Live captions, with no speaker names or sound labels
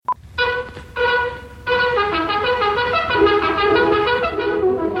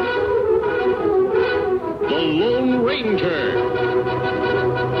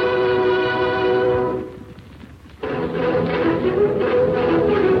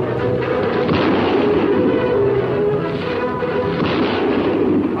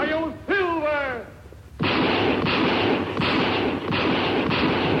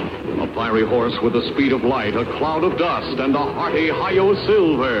course with the speed of light, a cloud of dust, and a hearty Hi-Yo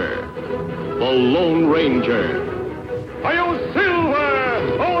Silver, the Lone Ranger. Hi-Yo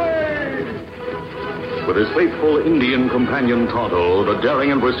Silver! Away! With his faithful Indian companion Tonto, the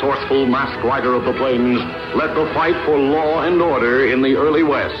daring and resourceful masked rider of the plains led the fight for law and order in the early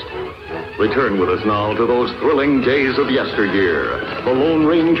West. Return with us now to those thrilling days of yesteryear. The Lone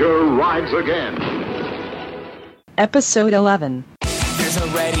Ranger rides again. Episode 11. There's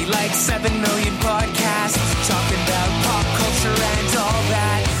already like 7 million podcasts talking about pop culture and all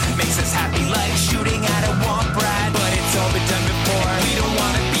that. Makes us happy like shooting at a womp rat. But it's all been done before. We don't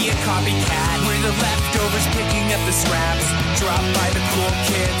want to be a copycat. We're the leftovers picking up the scraps dropped by the cool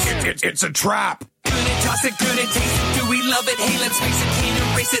kids. It's a trap. Gonna toss it, gonna taste it. Do we love it? Hey, let's face it, can't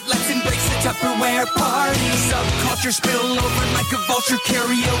erase it. Let's embrace the Tupperware party. Subculture spill over like a vulture.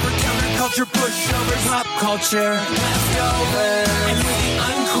 Carry over counterculture, pushovers, pop culture leftovers. And for the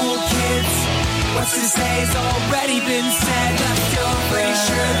uncool kids, what's to say has already been said. Leftovers. Pretty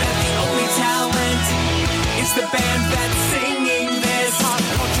sure that the only talent is the band that's singing this. Pop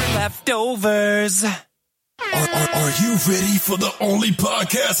culture leftovers. Are you ready for the only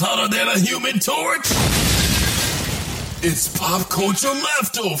podcast hotter than a Human Torch? It's Pop Culture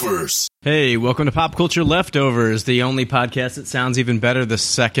Leftovers. Hey, welcome to Pop Culture Leftovers, the only podcast that sounds even better the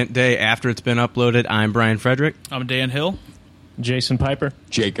second day after it's been uploaded. I'm Brian Frederick. I'm Dan Hill. Jason Piper.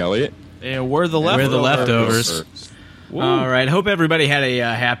 Jake Elliott. And we're the Leftovers. We're the Leftovers. All right, hope everybody had a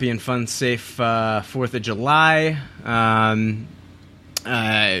happy and fun, safe 4th of July.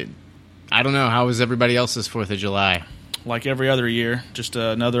 I don't know. How was everybody else's 4th of July? Like every other year, just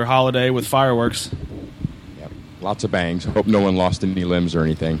another holiday with fireworks. Yep. Lots of bangs. Hope no one lost any limbs or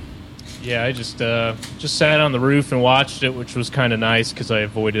anything. Yeah, I just sat on the roof and watched it, which was kind of nice because I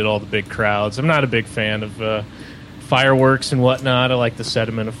avoided all the big crowds. I'm not a big fan of fireworks and whatnot. I like the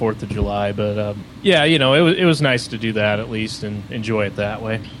sentiment of 4th of July, but yeah, you know, it was nice to do that at least and enjoy it that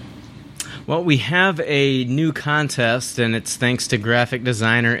way. Well, we have a new contest, and it's thanks to graphic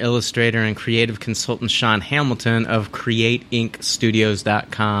designer, illustrator, and creative consultant Sean Hamilton of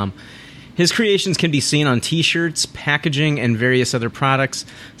CreateInkStudios.com. His creations can be seen on t-shirts, packaging, and various other products,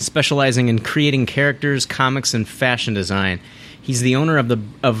 specializing in creating characters, comics, and fashion design. He's the owner of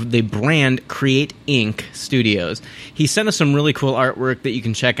the brand Create Ink Studios. He sent us some really cool artwork that you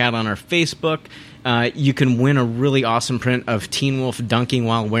can check out on our Facebook. You can win a really awesome print of Teen Wolf dunking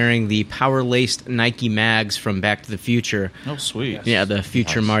while wearing the power-laced Nike mags from Back to the Future. Oh, sweet. Yeah, the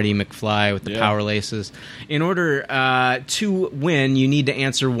future Marty McFly with the power laces. In order to win, you need to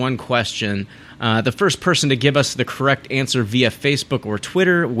answer one question. The first person to give us the correct answer via Facebook or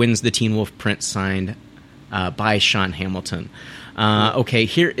Twitter wins the Teen Wolf print signed by Sean Hamilton. Okay,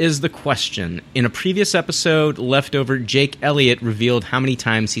 here is the question. In a previous episode, Leftover, Jake Elliott revealed how many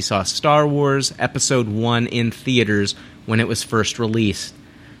times he saw Star Wars Episode 1 in theaters when it was first released.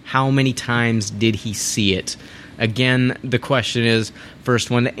 How many times did he see it? Again, the question is, first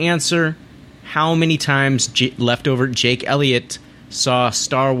one to answer, how many times Leftover Jake Elliott saw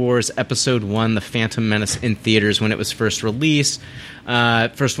Star Wars Episode 1, The Phantom Menace, in theaters when it was first released?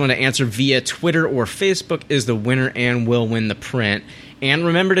 First one to answer via Twitter or Facebook is the winner and will win the print. And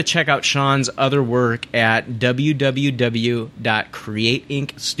remember to check out Sean's other work at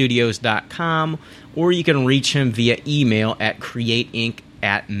www.createinkstudios.com, or you can reach him via email at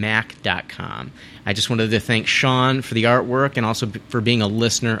createinc@mac.com. I just wanted to thank Sean for the artwork and also for being a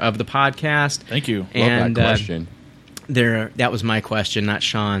listener of the podcast. Thank you. Love that question. That was my question, not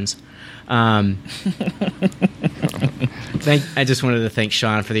Sean's. I just wanted to thank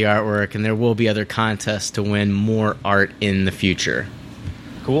Sean for the artwork, and there will be other contests to win more art in the future.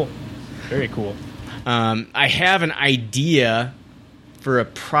 Cool. Very cool. I have an idea for a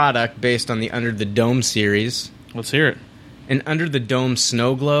product based on the Under the Dome series. Let's hear it. An Under the Dome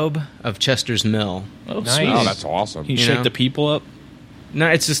snow globe of Chester's Mill. Oh, Nice. sweet. Oh, that's awesome. You shake know? the people up. No,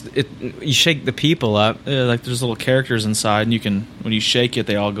 it's just you shake the people up. Yeah, like there's little characters inside, and you can, when you shake it,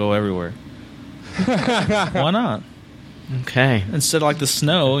 they all go everywhere. Why not? Okay. Instead of like the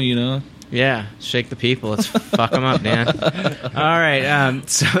snow, you know. Yeah, shake the people. Let's fuck them up, Dan. All right.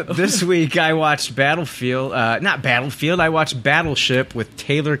 So this week I watched Battlefield. Not Battlefield. I watched Battleship with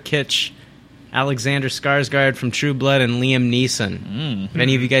Taylor Kitsch, Alexander Skarsgård from True Blood, and Liam Neeson. Have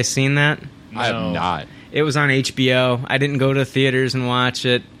any of you guys seen that? I have not. It was on HBO. I didn't go to theaters and watch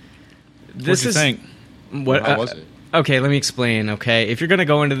it. What'd you think? What How was it? Okay, let me explain, okay? If you're going to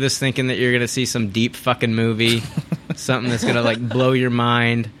go into this thinking that you're going to see some deep fucking movie, something that's going to, like, blow your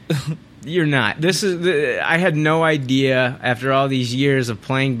mind, you're not. I had no idea, after all these years of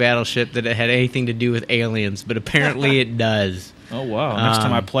playing Battleship, that it had anything to do with aliens, but apparently it does. Oh, wow. Next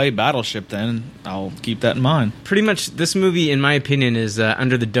time I play Battleship, then I'll keep that in mind. Pretty much, this movie, in my opinion, is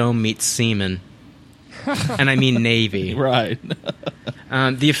Under the Dome meets Seaman. And I mean Navy. Right.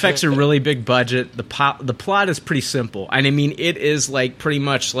 The effects are really big budget. The plot is pretty simple. And I mean, it is like pretty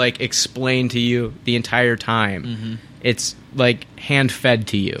much like explained to you the entire time. Mm-hmm. It's like hand-fed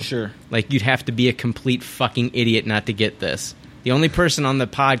to you. Sure. Like, you'd have to be a complete fucking idiot not to get this. The only person on the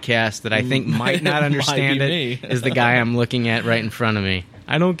podcast that I think might not understand it is the guy I'm looking at right in front of me.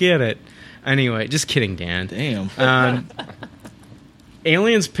 I don't get it. Anyway, just kidding, Dan. Damn.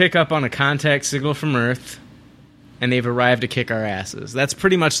 Aliens pick up on a contact signal from Earth, and they've arrived to kick our asses. That's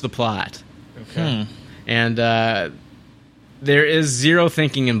pretty much the plot. Okay. And there is zero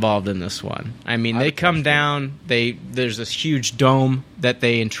thinking involved in this one. I mean, they come down. There's this huge dome that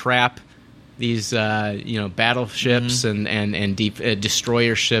they entrap these battleships and deep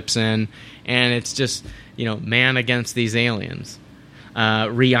destroyer ships in, and it's just man against these aliens.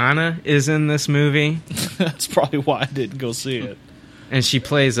 Rihanna is in this movie. That's probably why I didn't go see it. And she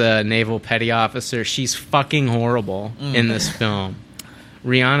plays a naval petty officer. She's fucking horrible in this film.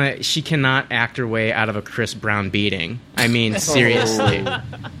 Rihanna, she cannot act her way out of a Chris Brown beating. I mean, seriously.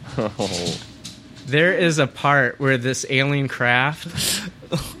 There is a part where this alien craft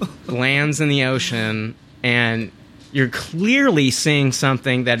lands in the ocean, and you're clearly seeing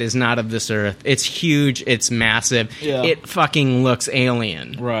something that is not of this earth. It's huge. It's massive. Yeah. It fucking looks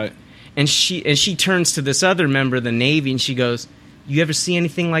alien. Right. And she turns to this other member of the Navy, and she goes, "You ever see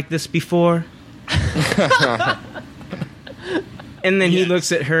anything like this before?" And then he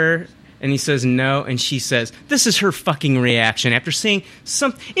looks at her, and he says no, and she says, this is her fucking reaction after seeing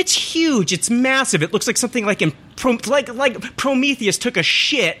something. It's huge. It's massive. It looks like something like like Prometheus took a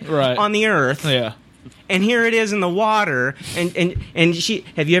shit on the Earth. Yeah. And here it is in the water. And she,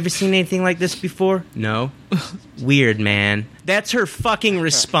 have you ever seen anything like this before? No. Weird, man. That's her fucking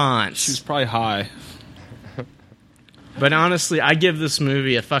response. She's probably high. But honestly, I give this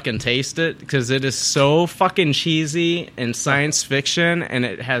movie a fucking taste it because it is so fucking cheesy and science fiction, and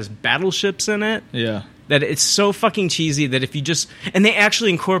it has battleships in it. Yeah. That it's so fucking cheesy that if you just... And they actually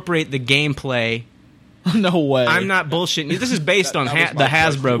incorporate the gameplay. No way. I'm not bullshitting you. This is based on the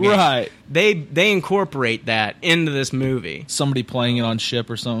Hasbro game. Right. They incorporate that into this movie. Somebody playing it on ship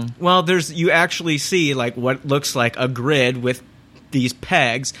or something. Well, you actually see like what looks like a grid with these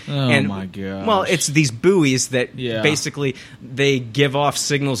pegs. Oh my god. Well, it's these buoys that basically they give off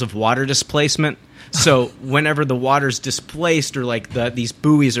signals of water displacement. So whenever the water's displaced or like these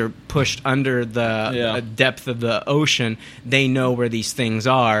buoys are pushed under the depth of the ocean, they know where these things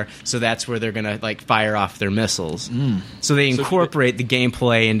are. So that's where they're gonna like fire off their missiles. So they incorporate the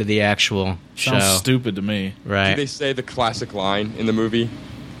gameplay into the actual show. Sounds stupid to me. Right? Do they say the classic line in the movie?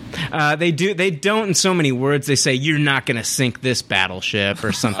 They do. They don't in so many words. They say, "You're not going to sink this battleship"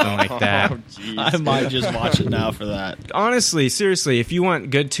 or something like that. I might just watch it now for that. Honestly, seriously, if you want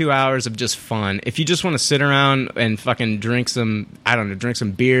good 2 hours of just fun, if you just want to sit around and fucking drink some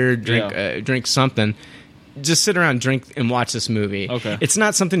beer, drink something, just sit around, drink, and watch this movie. Okay. It's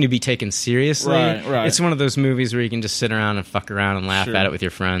not something to be taken seriously. Right. It's one of those movies where you can just sit around and fuck around and laugh at it with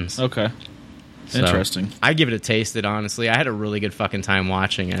your friends. Okay. So, interesting. I give it a taste. It honestly, I had a really good fucking time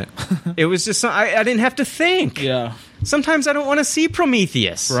watching it. It was just I didn't have to think. Yeah. Sometimes I don't want to see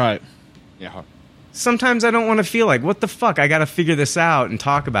Prometheus. Right. Yeah. Sometimes I don't want to feel like, what the fuck? I got to figure this out and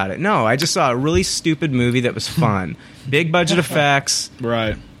talk about it. No, I just saw a really stupid movie that was fun. Big budget effects.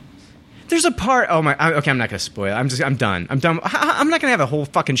 Right. There's a part. Oh my. Okay, I'm not gonna spoil it. I'm done. I'm done. I'm not gonna have a whole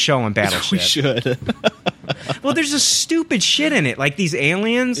fucking show on Battleship. We should. Well, there's just stupid shit in it. Like these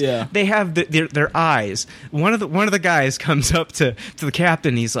aliens, they have their eyes. One of the guys comes up to the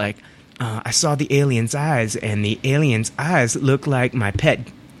captain. He's like, I saw the alien's eyes, and the alien's eyes look like my pet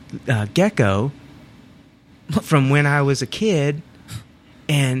gecko from when I was a kid,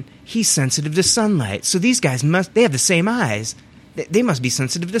 and he's sensitive to sunlight. So these guys they have the same eyes. They must be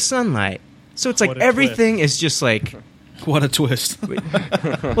sensitive to sunlight. So it's like everything is just like... What a twist.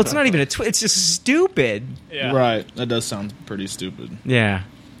 Well, it's not even a twist. It's just stupid. Yeah. Right. That does sound pretty stupid. Yeah.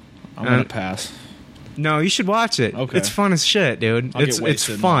 I'm going to pass. No, you should watch it. Okay. It's fun as shit, dude. It's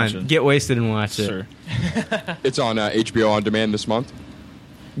fun. Get wasted and watch it. Sure. It's on HBO On Demand this month?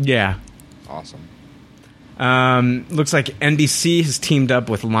 Yeah. Awesome. Looks like NBC has teamed up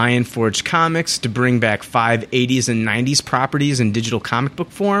with Lion Forge Comics to bring back 5 80s and 90s properties in digital comic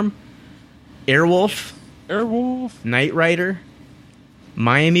book form. Airwolf, Knight Rider,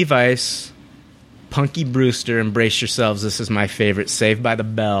 Miami Vice, Punky Brewster, and brace yourselves, this is my favorite, Saved by the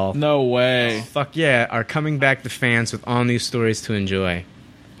Bell. No way. Fuck yeah, are coming back to fans with all new stories to enjoy.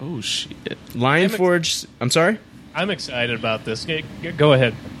 Oh, shit. Lion Forge... I'm sorry? I'm excited about this. Go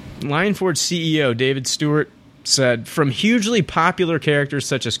ahead. Lionforge CEO David Stewart said, from hugely popular characters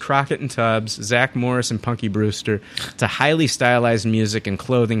such as Crockett and Tubbs, Zach Morris and Punky Brewster, to highly stylized music and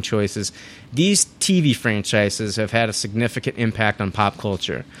clothing choices, these TV franchises have had a significant impact on pop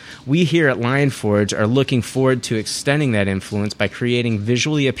culture. We here at Lionforge are looking forward to extending that influence by creating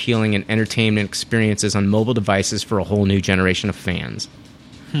visually appealing and entertainment experiences on mobile devices for a whole new generation of fans.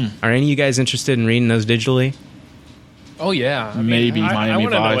 Are any of you guys interested in reading those digitally? Oh yeah, Maybe I Miami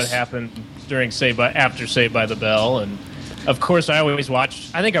want to know what Vice. happened during after Saved by the Bell, and of course I always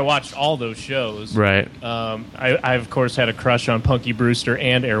watched. I think I watched all those shows. Right. I of course had a crush on Punky Brewster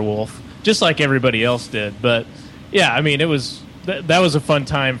and Airwolf, just like everybody else did. But yeah, I mean, it was that was a fun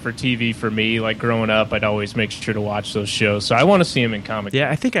time for TV for me. Like growing up, I'd always make sure to watch those shows. So I want to see him in comic.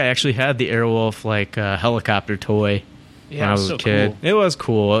 Yeah, I think I actually had the Airwolf helicopter toy when I was so a kid. cool. It was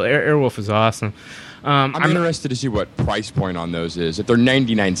cool. Airwolf was awesome. I'm interested to see what price point on those is. If they're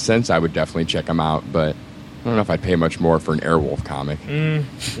 99 cents, I would definitely check them out, but I don't know if I'd pay much more for an Airwolf comic.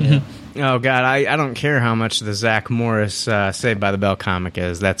 Oh, God, I don't care how much the Zach Morris Saved by the Bell comic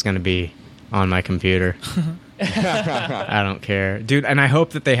is. That's going to be on my computer. I don't care. Dude, and I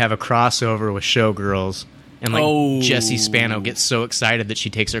hope that they have a crossover with Showgirls. And, Jessie Spano gets so excited that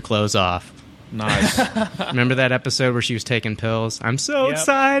she takes her clothes off. Nice. Remember that episode where she was taking pills? I'm so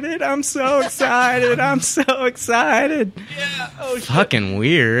excited. I'm so excited. I'm so excited. Yeah. Oh shit. Fucking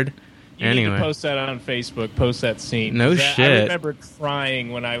weird. You Anyway. need to post that on Facebook. Post that scene. No That- shit. I remember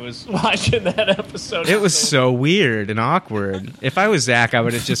crying when I was watching that episode. It was so weird and awkward. If I was Zach, I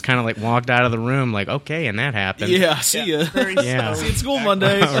would have just kind of walked out of the room like, okay, and that happened. Yeah, see ya. Yeah. See you at school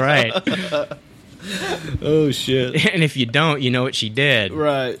Mondays. All right. Oh, shit. And if you don't, you know what she did.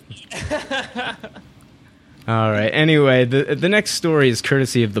 Right. All right. Anyway, the next story is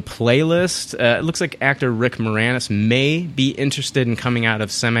courtesy of The Playlist. It looks like actor Rick Moranis may be interested in coming out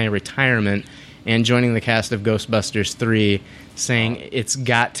of semi-retirement and joining the cast of Ghostbusters 3, saying it's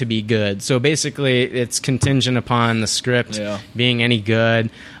got to be good. So basically, it's contingent upon the script being any good.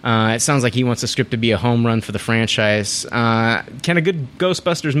 It sounds like he wants the script to be a home run for the franchise. Can a good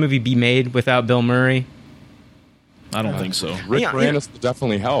Ghostbusters movie be made without Bill Murray? I don't think so. Rick Moranis will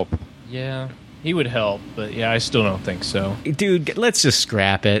definitely help. Yeah, he would help, but yeah, I still don't think so. Dude, let's just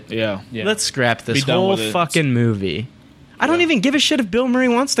scrap it. Yeah. Let's scrap this Be done whole with it. fucking movie. I don't even give a shit if Bill Murray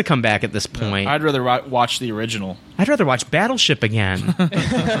wants to come back at this point. I'd rather watch the original. I'd rather watch Battleship again.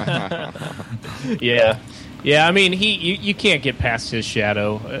 Yeah. Yeah, I mean, you can't get past his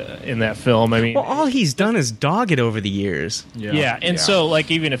shadow in that film. I mean, Well, all he's done is dog it over the years. yeah, and so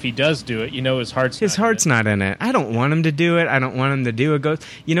even if he does do it, his heart's Not in it. I don't want him to do it. I don't want him to do a ghost.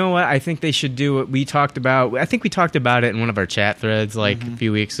 You know what? I think they should do what we talked about. I think we talked about it in one of our chat threads a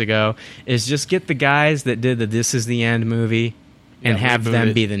few weeks ago. Is just get the guys that did the This Is the End movie and have reboot them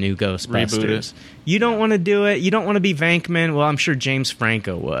it. be the new Reboot Ghostbusters. it. You don't want to do it. You don't want to be Venkman. Well, I'm sure James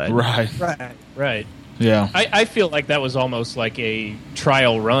Franco would. Right. Yeah. I feel like that was almost like a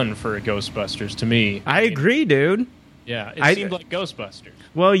trial run for Ghostbusters to me. I agree, dude. Yeah, it seemed like Ghostbusters.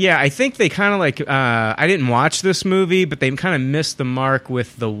 Well, yeah, I think they kind of I didn't watch this movie, but they kind of missed the mark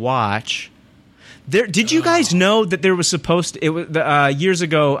with The Watch. Did you guys know that there was supposed to, it was years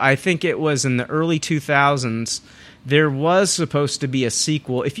ago, I think it was in the early 2000s, there was supposed to be a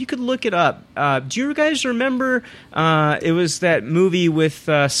sequel. If you could look it up, do you guys remember it was that movie with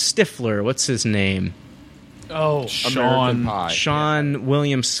Stifler, what's his name? Oh, American Pie. Sean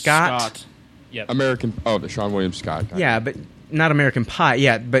William Scott. Yep. The Sean William Scott guy. Yeah, but not American Pie.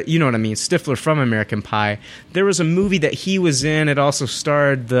 Yeah, but you know what I mean. Stifler from American Pie. There was a movie that he was in. It also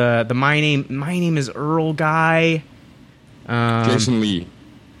starred the My Name is Earl guy. Jason Lee.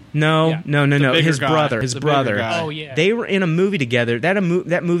 No. bigger His guy. brother. The bigger guy. Oh, yeah. They were in a movie together. That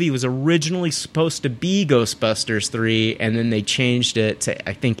movie was originally supposed to be Ghostbusters 3, and then they changed it to,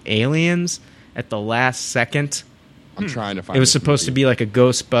 I think, Aliens at the last second. I'm trying to find It was this supposed to movie. be like a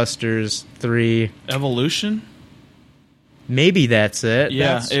Ghostbusters 3. Evolution? Maybe that's it.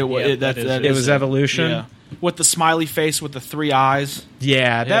 Yeah, That's- it it was Evolution. Yeah. With the smiley face with the 3 eyes.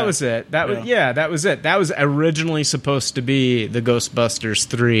 Yeah, that Yeah. was it. That was it. That was originally supposed to be the Ghostbusters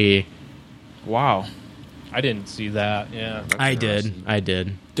 3. Wow. I didn't see that. Yeah. I did.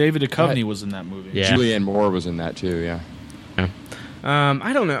 David Duchovny was in that movie. Yeah. Julianne Moore was in that too. Yeah.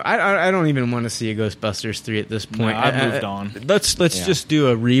 I don't know. I don't even want to see a Ghostbusters 3 at this point. No, I've moved on. Let's just do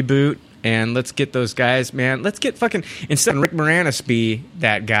a reboot and let's get those guys, man. Let's get fucking, instead of Rick Moranis be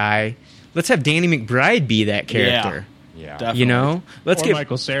that guy, let's have Danny McBride be that character. Yeah. Definitely. You know? Let's Or get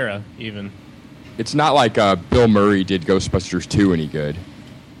Michael Cera, even. It's not like Bill Murray did Ghostbusters 2 any good.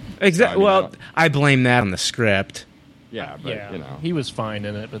 Exactly. Well, I blame that on the script. Yeah, but Yeah, you know. he was fine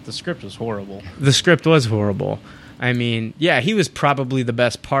in it, but the script was horrible. The script was horrible. I mean, yeah, he was probably the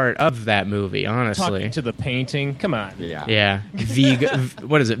best part of that movie, honestly. Talking to the painting, come on. Yeah. Yeah. Vigo,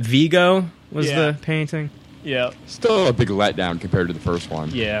 what is it? Vigo was Yeah. the painting? Yeah, Still a big letdown compared to the first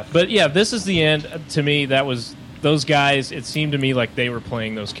one. yeah, but yeah, this is the end. To me, that was those guys. It seemed to me like they were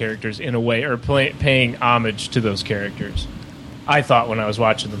playing those characters in a way, or paying homage to those characters. I thought when I was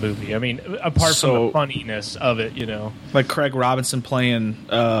watching the movie. I mean, apart from the funniness of it, you know, Like Craig Robinson playing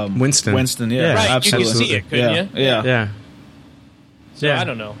Winston. Winston, yeah, Yeah. right? absolutely. You could see it, couldn't yeah. you? Yeah. Yeah. So Yeah. I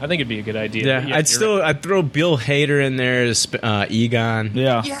don't know. I think it'd be a good idea. Yeah, But I'd you're right. I'd throw Bill Hader in there as Egon.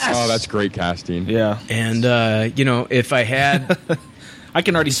 Yeah. Oh, that's great casting. Yeah. And you know, if I had, I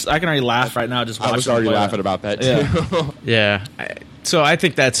can already laugh right now just watching I was him already play laughing that. about that, Yeah. too. yeah, so I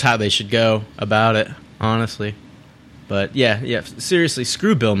think that's how they should go about it, honestly. But yeah, seriously,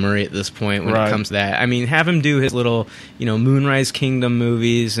 screw Bill Murray at this point when Right. it comes to that. I mean, have him do his little, you know, Moonrise Kingdom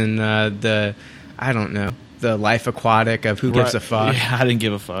movies and the, I don't know, the Life Aquatic of Who Gives a Fuck. Yeah, I didn't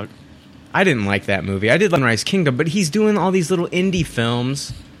give a fuck. I didn't like that movie. I did Moonrise Kingdom, but he's doing all these little indie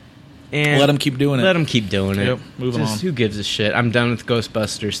films. And Let him keep doing it. Let him keep doing it. Yep, moving on. Who gives a shit? I'm done with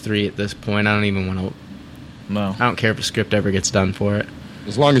Ghostbusters 3 at this point. I don't even want to. No. I don't care if a script ever gets done for it.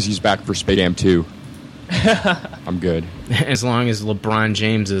 As long as he's back for Spadam 2. I'm good. As long as LeBron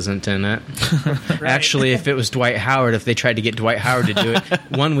James isn't in it. Actually, if it was Dwight Howard, if they tried to get Dwight Howard to do it,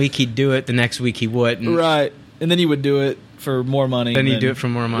 one week he'd do it, the next week he wouldn't. Right. And then he would do it for more money. Then he'd do it for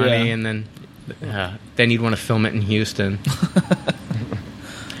more money, Yeah. and then he'd want to film it in Houston.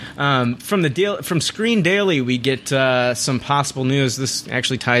 From Screen Daily, we get some possible news. This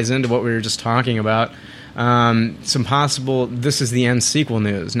actually ties into what we were just talking about. Some possible This Is the End sequel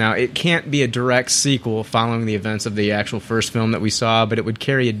news. Now, it can't be a direct sequel following the events of the actual first film that we saw, but it would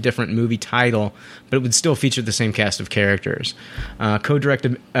carry a different movie title, but it would still feature the same cast of characters.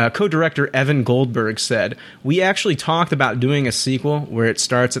 Co-director Evan Goldberg said, "We actually talked about doing a sequel where it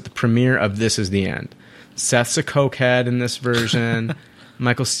starts at the premiere of This Is the End. Seth's a cokehead in this version."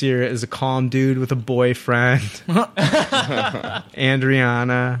 Michael Cera is a calm dude with a boyfriend.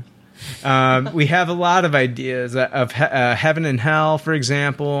 Andriana. We have a lot of ideas of Heaven and Hell, for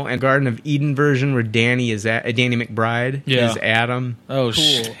example, and Garden of Eden version where Danny McBride is Adam. Oh,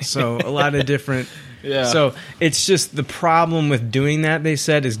 shit. So a lot of different. Yeah. So it's just the problem with doing that, they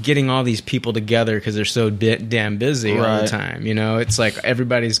said, is getting all these people together because they're so damn busy all the Right. time. You know, it's like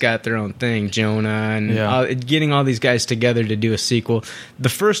everybody's got their own thing. Jonah and Yeah. getting all these guys together to do a sequel. The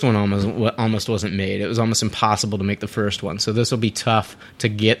first one almost wasn't made. It was almost impossible to make the first one. So this will be tough to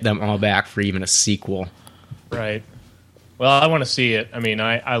get them all back for even a sequel. Right. Well, I want to see it. I mean,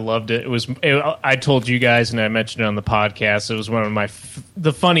 I loved it. I told you guys, and I mentioned it on the podcast. It was one of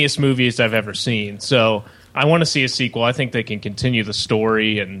the funniest movies I've ever seen. So I want to see a sequel. I think they can continue the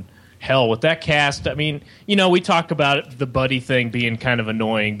story, and hell, with that cast. I mean, you know, we talk about it, the buddy thing being kind of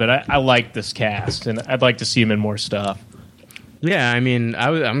annoying, but I like this cast, and I'd like to see him in more stuff. Yeah, I mean,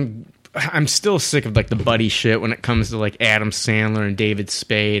 I'm still sick of like the buddy shit when it comes to like Adam Sandler and David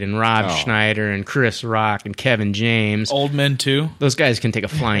Spade and Rob Schneider and Chris Rock and Kevin James. Old Men too. Those guys can take a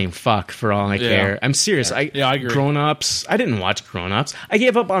flying fuck for all I care. I'm serious. I agree. Grown Ups. I didn't watch Grown Ups. I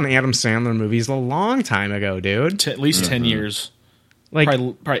gave up on Adam Sandler movies a long time ago, dude. At least 10 years. Like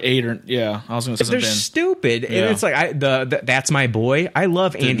Probably 8 or I was going to say they're something. stupid, and it's like That's My Boy. I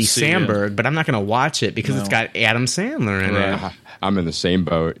love Andy see it. Samberg, but I'm not going to watch it because it's got Adam Sandler in it. I'm in the same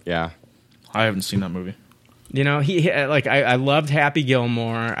boat, yeah. I haven't seen that movie. You know, I loved Happy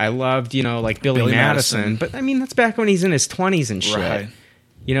Gilmore. I loved, you know, like Billy Madison. But I mean, that's back when he's in his 20s and shit. Right.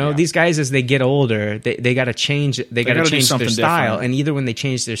 You know, these guys as they get older, they got to change. They got to gotta do change their something style, different. and either when they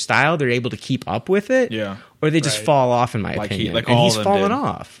change their style, they're able to keep up with it. Yeah. Or they just fall off, in my opinion. like and all he's of them fallen did.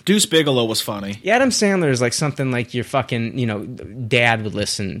 off. Deuce Bigelow was funny. Adam Sandler is like something like your fucking, you know, dad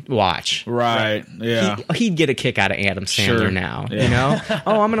would watch. Right. Yeah. He'd get a kick out of Adam Sandler Sure. now, Yeah. you know?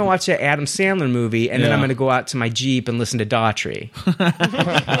 Oh, I'm going to watch that Adam Sandler movie, and then Yeah. I'm going to go out to my Jeep and listen to Daughtry.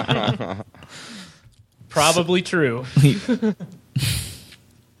 Probably true.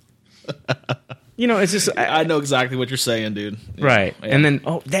 You know, it's just... I know exactly what you're saying, dude. Yeah. Right. Yeah. And then,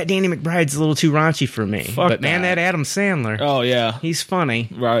 that Danny McBride's a little too raunchy for me. Fuck but man, that. that Adam Sandler, Oh, yeah. he's funny.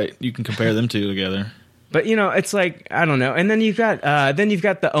 Right. You can compare them two together. But, you know, it's like, I don't know. And then you've got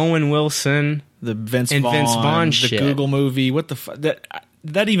the Owen Wilson... The Vince And Vaughn, Vince Vaughn the shit. Google movie. What the fuck? Did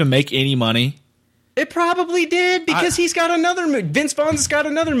that even make any money? It probably did, because he's got another movie. Vince Vaughn's got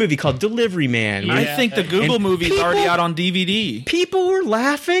another movie called Delivery Man. I think the Google And movie is people- already out on DVD. People were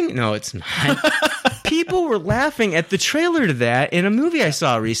laughing. No, it's not. People were laughing at the trailer to that in a movie I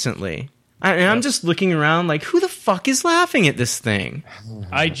saw recently. And I'm just looking around like, who the fuck is laughing at this thing?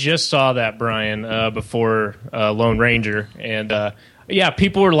 I just saw that, Brian, before Lone Ranger, and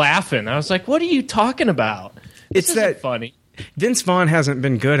people were laughing. I was like, "What are you talking about?" It's that funny. Vince Vaughn hasn't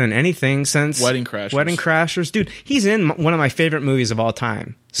been good in anything since Wedding Crashers. Wedding Crashers, dude. He's in one of my favorite movies of all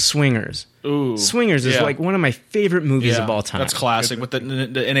time, Swingers. Ooh, Swingers is like one of my favorite movies of all time. That's classic. With the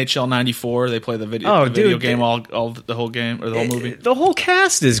NHL '94, they play the video game all the whole game or the whole movie. The whole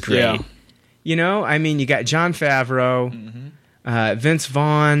cast is great. Yeah. You know, I mean, you got Jon Favreau, Vince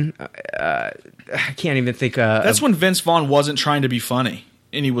Vaughn. I can't even think. That's when Vince Vaughn wasn't trying to be funny,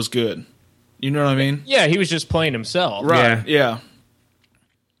 and he was good. You know what I mean? Yeah, he was just playing himself. Right. Yeah.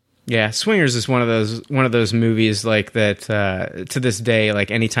 Yeah, Swingers is one of those movies like that. To this day,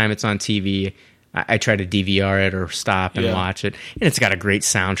 like anytime it's on TV, I try to DVR it or stop and watch it, and it's got a great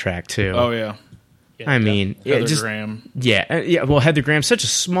soundtrack too. Oh yeah. I mean, Heather Graham. Yeah. Well, Heather Graham's such a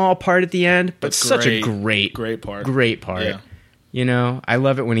small part at the end, but such a great part. Great part. Yeah. You know, I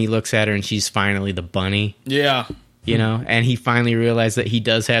love it when he looks at her and she's finally the bunny. Yeah. You know, and he finally realized that he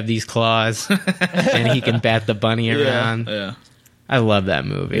does have these claws and he can bat the bunny around. Yeah. I love that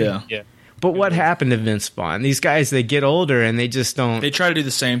movie. Yeah. But what happened to Vince Vaughn? These guys, they get older and they just don't. They try to do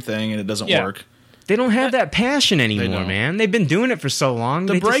the same thing and it doesn't work. They don't have that passion anymore, man. They've been doing it for so long.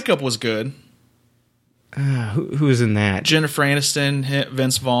 The Breakup was good. Who was in that? Jennifer Aniston,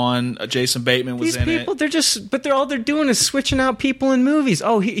 Vince Vaughn, Jason Bateman was in it. These people, they're all they're doing is switching out people in movies.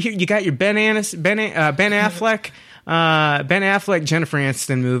 Oh, here you got your Ben Affleck. Ben Affleck, Jennifer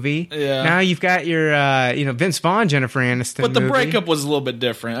Aniston movie. Yeah. Now you've got your, Vince Vaughn, Jennifer Aniston. But the movie. Breakup was a little bit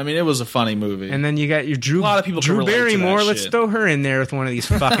different. I mean, it was a funny movie. And then you got your Drew. A lot of people Drew can relate to that Barrymore. Let's shit. throw her in there with one of these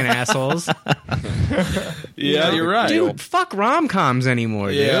fucking assholes. Yeah, you're right, dude. Fuck rom-coms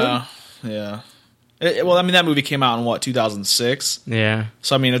anymore, yeah, dude. Yeah. Well, I mean, that movie came out in 2006. Yeah.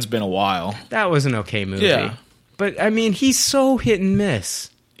 So I mean, it's been a while. That was an okay movie. Yeah. But I mean, he's so hit and miss.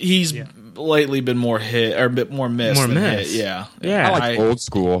 He's lately been more hit or a bit more miss. More than miss. Hit. Yeah. Yeah. I like Old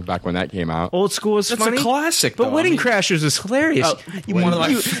School back when that came out. Old School is That's funny. a classic, But though. Wedding I mean, Crashers is hilarious. one of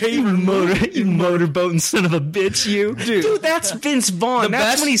my favorite you motorboating son of a bitch, you. Dude, that's Vince Vaughn.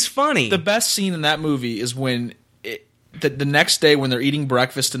 That's when he's funny. The best scene in that movie is when the next day when they're eating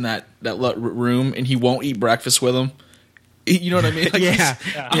breakfast in that room and he won't eat breakfast with them. You know what I mean? Like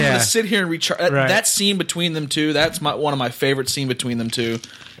I'm going to sit here and recharge. Right. That scene between them two, that's one of my favorite scene between them two.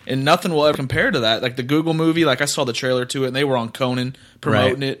 And nothing will ever compare to that. Like the Google movie, like I saw the trailer to it, and they were on Conan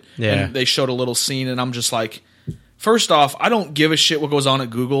promoting it. Yeah. And they showed a little scene, and I'm just like, first off, I don't give a shit what goes on at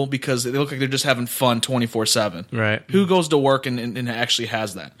Google because they look like they're just having fun 24/7. Right. Who goes to work and actually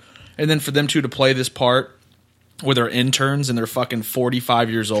has that? And then for them two to play this part where they're interns and they're fucking 45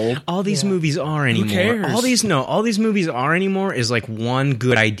 years old. All these movies are anymore. cares? All these movies are anymore is like one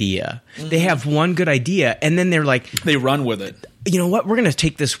good idea. They have one good idea, and then they're like, They run with it. you know what? We're going to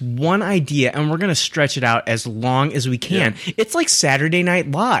take this one idea and we're going to stretch it out as long as we can. It's like Saturday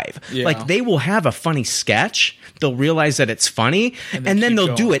Night Live. Yeah. Like they will have a funny sketch. They'll realize that it's funny, and then keep they'll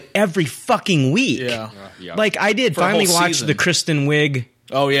going. do it every fucking week. Yeah. Like I did For a finally whole watch season. the Kristen Wiig.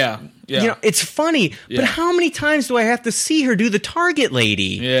 Oh, yeah. Yeah. You know, it's funny, Yeah. but how many times do I have to see her do the Target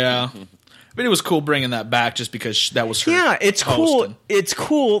lady? Yeah. But it was cool bringing that back just because that was her. Yeah, it's cool. hosting. It's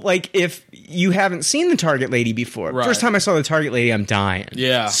cool. Like if you haven't seen the Target Lady before, Right. first time I saw the Target Lady, I'm dying.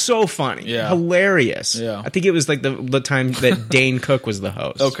 Yeah. so funny. Yeah. Hilarious. Yeah. I think it was like the time that Dane Cook was the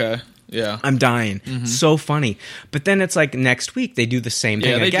host. Okay. Yeah. I'm dying. So funny. But then it's like next week they do the same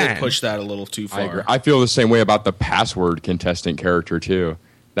thing Yeah, they again. did push that a little too I far. agree. I feel the same way about the password contestant character too.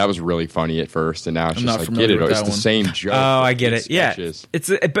 That was really funny at first, and now it's I'm just not like familiar get it. with It's that the one. same joke. Oh, I with get these it. Yeah, sketches.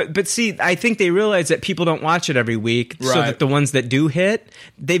 it's but see, I think they realize that people don't watch it every week, so Right. that the ones that do hit,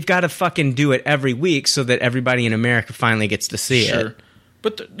 they've got to fucking do it every week, so that everybody in America finally gets to see Sure. it.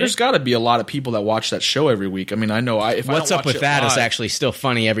 But there's got to be a lot of people that watch that show every week. I mean, I know if I What's don't up watch with it that is live- actually still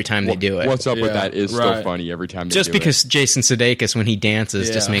funny every time they do it. What's up with Yeah, that is still right. funny every time. They Just do because Jason Sudeikis, when he dances,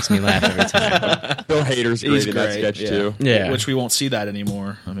 just Yeah. makes me laugh every time. it. Bill Hader's great He's in great. that sketch yeah. too. Yeah. Which we won't see that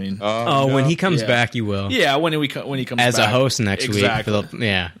anymore. I mean, Oh, when he comes Yeah. back, you will. yeah, when he comes As back, a host next exactly. week.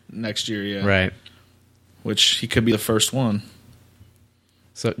 Yeah, next year, yeah, right. Which he could be the first one.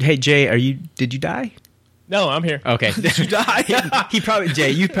 So, hey, Jay, did you die? No, I'm here. Okay. Did you die?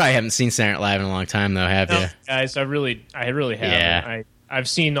 Jay, you probably haven't seen Saturday Night Live in a long time, though, have you? No, guys, I really haven't. Yeah. I've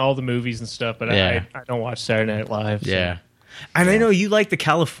seen all the movies and stuff, but Yeah. I don't watch Saturday Night Live. so- Yeah. And I know you like the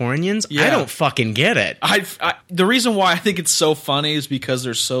Californians. Yeah. I don't fucking get it. the reason why I think it's so funny is because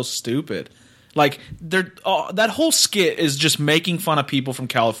they're so stupid. Like that whole skit is just making fun of people from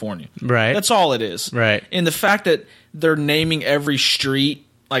California. Right. That's all it is. Right. And the fact that they're naming every street,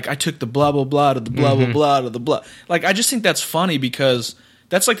 like I took the blah blah blah to the blah blah blah to the blah. Like I just think that's funny because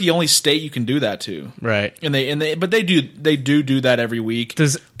that's like the only state you can do that to. Right. And they do that every week.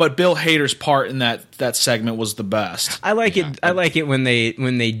 But Bill Hader's part in that segment was the best. I like it. I like it when they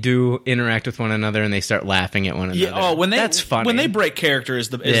do interact with one another and they start laughing at one another. Yeah. Oh, that's funny. When they break character is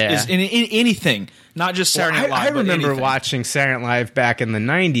in anything, not just Saturday Night Live. I remember watching Saturday Night Live back in the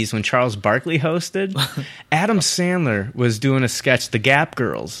 '90s when Charles Barkley hosted. Adam Sandler was doing a sketch, The Gap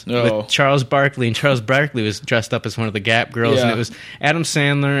Girls, with Charles Barkley, and Charles Barkley was dressed up as one of the Gap Girls, and it was Adam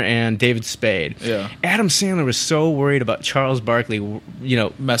Sandler and David Spade. Yeah. Adam Sandler was so worried about Charles Barkley,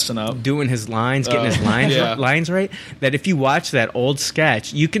 messing up, doing his lines, getting his lines right, that if you watch that old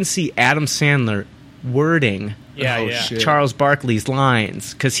sketch, you can see Adam Sandler wording Charles Barkley's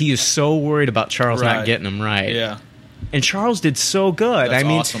lines because he is so worried about Charles not getting them right. Yeah. And Charles did so good. That's I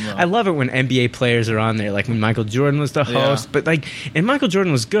mean, awesome, I love it when NBA players are on there, like when Michael Jordan was the host. But and Michael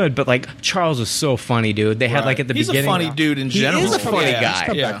Jordan was good, but Charles was so funny, dude. They had at the beginning. He's a funny dude in general. He is a funny guy. He's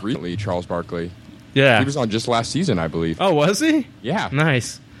come back recently, Charles Barkley. Yeah, he was on just last season, I believe. Oh, was he? Yeah,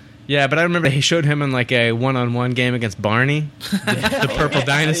 nice. Yeah, but I remember they showed him in a one-on-one game against Barney, the purple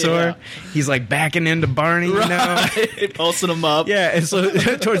dinosaur. Yeah. He's backing into Barney, posting him up. Yeah, and so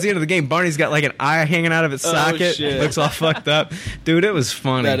towards the end of the game, Barney's got an eye hanging out of its socket. Shit. Looks all fucked up. Dude, it was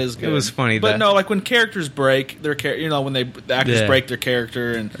funny. That is good. It was funny. But no, when characters break their when the actors break their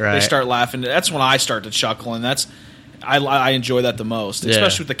character and they start laughing, that's when I start to chuckle, and that's I enjoy that the most,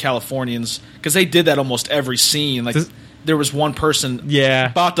 especially with the Californians because they did that almost every scene. There was one person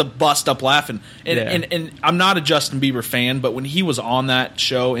about to bust up laughing. And I'm not a Justin Bieber fan, but when he was on that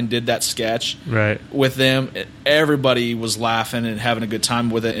show and did that sketch with them, everybody was laughing and having a good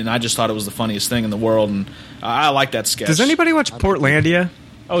time with it, and I just thought it was the funniest thing in the world, and I like that sketch. Does anybody watch Portlandia?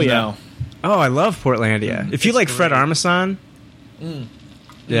 Oh, yeah. No. Oh, I love Portlandia. If you like Fred Armisen,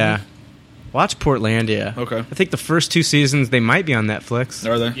 watch Portlandia. Okay. I think the first 2 seasons, they might be on Netflix.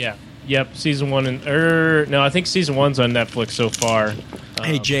 Are they? Yeah. Yep, season 1 I think season 1's on Netflix so far.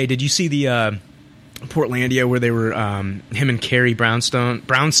 Hey Jay, did you see the Portlandia where they were him and Carrie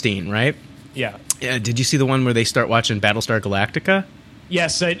Brownstein, right? Yeah. Yeah. Did you see the one where they start watching Battlestar Galactica?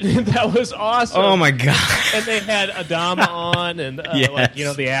 Yes, that was awesome. Oh my god! And they had Adama on, and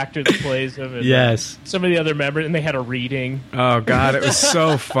the actor that plays him, and some of the other members, and they had a reading. Oh god, it was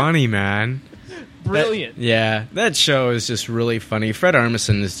so funny, man. Brilliant. That show is just really funny. Fred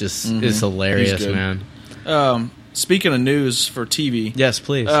Armisen is just is hilarious, man. Speaking of news for TV, yes,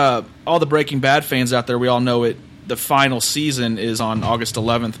 please. All the Breaking Bad fans out there, we all know it. The final season is on August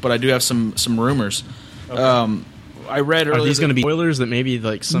 11th, but I do have some rumors. Okay. I read earlier. Are these going to be spoilers that maybe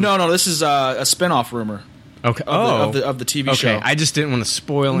some? No. This is a spinoff rumor. Okay. Of the TV show. I just didn't want to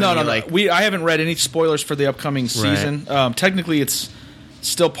spoil. No. I haven't read any spoilers for the upcoming season. Technically, it's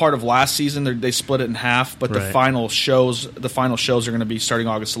still part of last season. They split it in half, but the final shows are going to be starting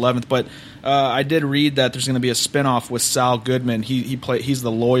August 11th. But I did read that there's going to be a spinoff with Saul Goodman. He's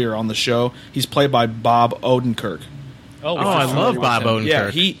the lawyer on the show. He's played by Bob Odenkirk. Oh, I love Bob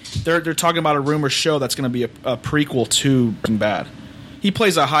Odenkirk. Yeah, they're talking about a rumor show that's going to be a prequel to Breaking Bad. He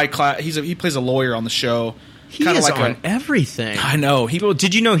plays a high class. He plays a lawyer on the show. He is on everything. I know.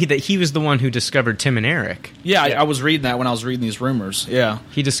 Did you know that he was the one who discovered Tim and Eric? Yeah, I was reading that when I was reading these rumors. Yeah,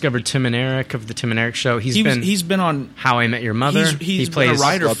 he discovered Tim and Eric of the Tim and Eric show. He's been on How I Met Your Mother. He plays a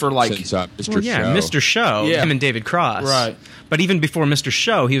writer for Mr. Show. Yeah. Him and David Cross. Right. But even before Mr.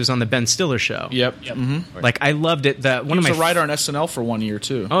 Show, he was on the Ben Stiller show. Yep. Mm-hmm. I loved it. He was a writer on SNL for 1 year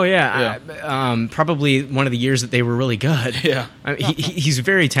too. Oh yeah. Probably one of the years that they were really good. Yeah. He's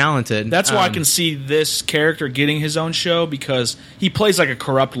very talented. That's why I can see this character getting his own show because he plays like a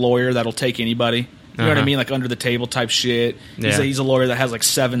corrupt lawyer that'll take anybody. You know what I mean? Like under the table type shit. He's a lawyer that has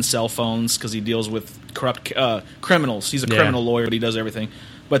 7 cell phones because he deals with corrupt criminals. He's a criminal lawyer, but he does everything.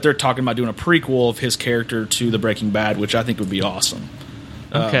 But they're talking about doing a prequel of his character to the Breaking Bad, which I think would be awesome.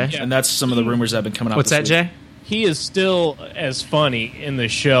 Okay. And that's some of the rumors that have been coming out. What's that, Jay? He is still as funny in the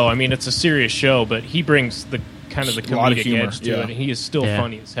show. I mean, it's a serious show, but he brings the kind of the comedic edge to it. He is still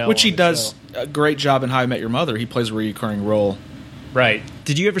funny as hell. Which he does a great job in How I Met Your Mother. He plays a recurring role. Right.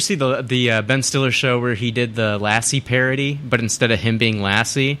 Did you ever see the Ben Stiller show where he did the Lassie parody, but instead of him being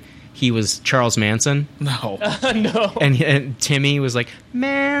Lassie, he was Charles Manson? No. No. And Timmy was like,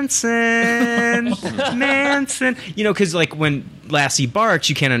 Manson, Manson. Because when Lassie barks,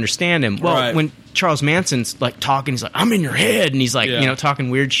 you can't understand him. Well, when Charles Manson's like talking, he's like, I'm in your head, and he's like, talking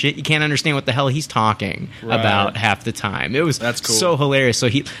weird shit. You can't understand what the hell he's talking about half the time. That's cool. So hilarious. So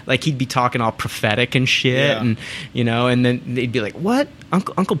he'd be talking all prophetic and shit, and and then they'd be like, what?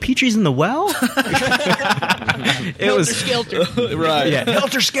 Uncle Petrie's in the well? It was Helter Skelter. Right. Yeah.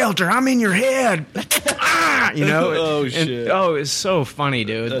 Helter Skelter, I'm in your head. Oh shit. It's so funny,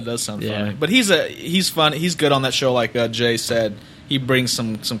 dude. That does sound funny. But he's fun. He's good on that show, like Jay said. He brings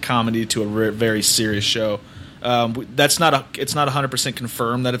some comedy to a very serious show. It's not 100%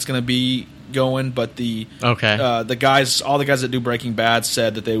 confirmed that it's going to be going, but all the guys that do Breaking Bad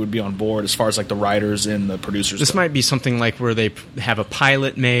said that they would be on board as far as like the writers and the producers. This might be something like where they have a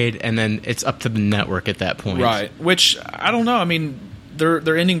pilot made and then it's up to the network at that point, right? Which I don't know. I mean,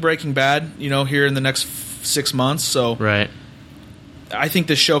 they're ending Breaking Bad, here in the next 6 months, so right. I think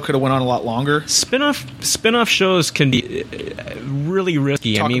this show could have went on a lot longer. Spin-off shows can be really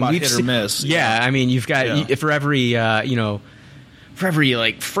risky. Talk I mean, about hit or miss. Yeah, I mean, you've got for every for every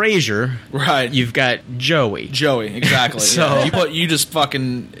like Frasier, right? You've got Joey. Exactly. So you just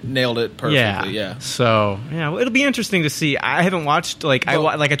fucking nailed it perfectly. Yeah. So well, it'll be interesting to see. I haven't watched like I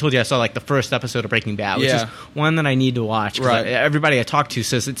told you, I saw like the first episode of Breaking Bad, which is one that I need to watch. Right. Everybody I talk to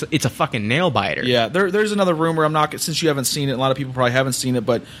says it's a fucking nail biter. Yeah. There's another rumor. Since you haven't seen it, a lot of people probably haven't seen it,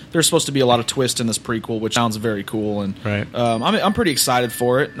 but there's supposed to be a lot of twist in this prequel, which sounds very cool. And I'm pretty excited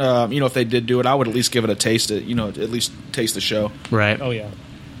for it. If they did do it, I would at least give it a taste. At least taste the show. Right. Oh yeah.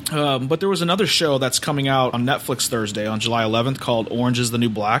 But there was another show that's coming out on Netflix Thursday on July 11th called Orange is the New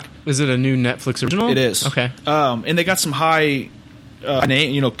Black. Is it a new Netflix original? It is. Okay. And they got some high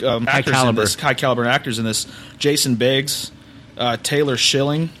caliber actors in this. Jason Biggs, Taylor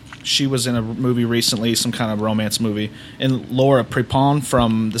Schilling. She was in a movie recently, some kind of romance movie. And Laura Prepon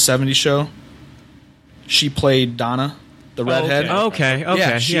from the 70s Show. She played Donna, the redhead. Okay.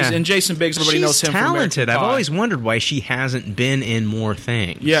 Yeah, she's in Jason Biggs. Everybody knows him. She's talented. I've always wondered why she hasn't been in more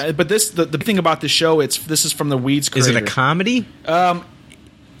things. Yeah, but the thing about this show, this is from the Weeds creator. Is it a comedy?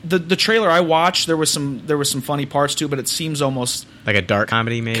 The trailer I watched, there was some funny parts too, but it seems almost like a dark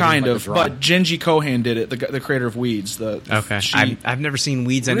comedy, maybe. Kind of. But Jenji Kohan did it, the creator of Weeds. I've never seen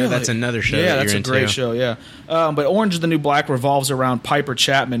Weeds. I know that's another show. Yeah, that that's you're a great show. Yeah, but Orange is the New Black revolves around Piper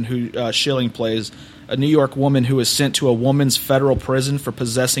Chapman, who Schilling plays, a New York woman who is sent to a woman's federal prison for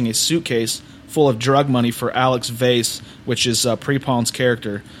possessing a suitcase full of drug money for Alex Vase, which is Prepon's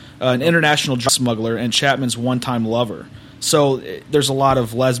character, an international drug smuggler and Chapman's one-time lover. So there's a lot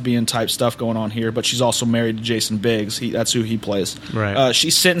of lesbian type stuff going on here, but she's also married to Jason Biggs. That's who he plays. Right.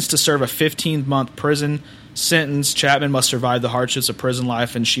 She's sentenced to serve a 15-month prison sentence. Chapman must survive the hardships of prison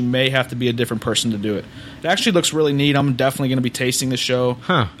life, and she may have to be a different person to do it. It actually looks really neat. I'm definitely going to be tasting the show,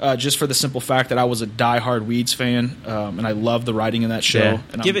 just for the simple fact that I was a diehard Weeds fan, and I love the writing in that show. Yeah.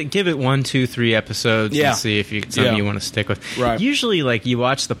 And give it 1, 2, 3 episodes and see if something you want to stick with. Right. Usually, like you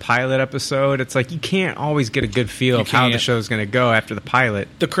watch the pilot episode, it's like you can't always get a good feel of how the show's going to go after the pilot.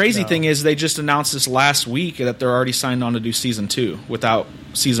 The crazy thing is they just announced this last week that they're already signed on to do season 2 without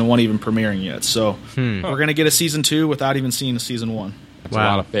season 1 even premiering yet. So we're going to get a season 2 without even seeing a season 1. That's a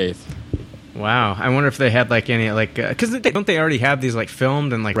lot of faith. Wow, I wonder if they had like any because don't they already have these like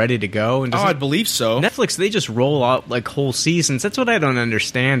filmed and like ready to go? And I believe so. Netflix, they just roll out like whole seasons. That's what I don't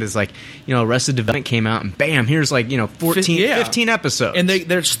understand. Is like Arrested Development came out and bam, here's like 15 episodes, and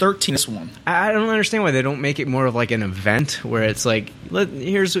there's 13 this one. I don't understand why they don't make it more of like an event where it's like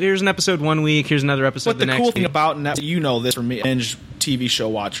here's an episode 1 week, here's another episode. But the cool thing about Netflix, this for me, binge TV show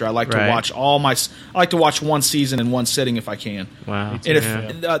watcher, I like to watch I like to watch one season in one sitting if I can. Wow,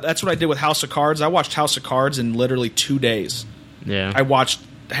 and that's what I did with House of Cards. I watched House of Cards in literally 2 days. Yeah, I watched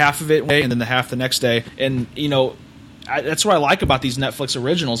half of it one day and then the half the next day, and that's what I like about these Netflix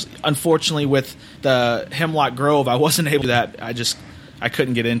originals. Unfortunately, with the Hemlock Grove, I wasn't able to do that. I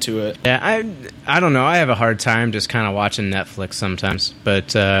couldn't get into it. Yeah, I don't know. I have a hard time just kind of watching Netflix sometimes,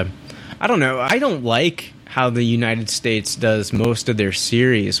 but I don't know. I don't like how the United States does most of their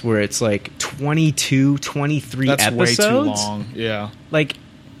series, where it's like 22, 23 That's episodes. Way too long. Yeah, like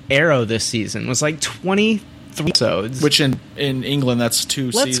Arrow this season was like 23 episodes, which in England that's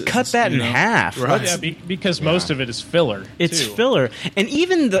 2 seasons. Let's cut that in half. Right. Yeah, because most of it is filler. It's filler, and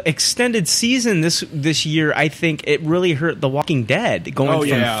even the extended season this year, I think it really hurt The Walking Dead, going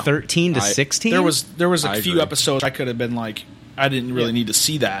from 13 to 16. There was a few episodes I could have been like, I didn't really need to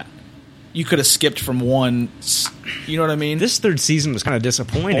see that. You could have skipped from one. You know what I mean? This third season was kind of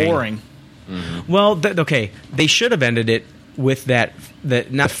disappointing. Boring. Mm-hmm. Well, they should have ended it with that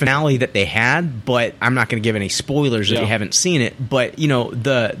not finale that they had, but I'm not going to give any spoilers if you haven't seen it. But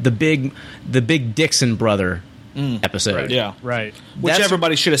the big Dixon brother episode. Yeah, right. Which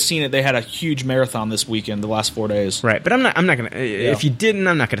everybody should have seen it. They had a huge marathon this weekend, the last 4 days. Right, but I'm not going to... If you didn't,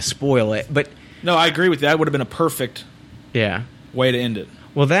 I'm not going to spoil it, but... No, I agree with you. That would have been a perfect way to end it.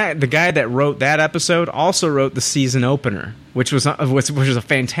 Well, the guy that wrote that episode also wrote the season opener, which was a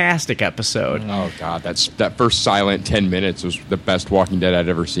fantastic episode. Oh God, that first silent 10 minutes was the best Walking Dead I'd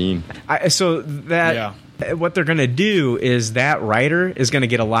ever seen. What they're going to do is that writer is going to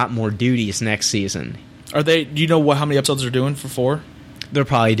get a lot more duties next season. Are they? Do you know how many episodes they're doing for 4? They'll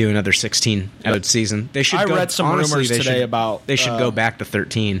probably do another 16 episode season. They should. I read some rumors today about they should go back to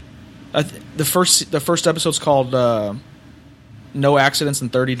 13. The first episode's called No Accidents in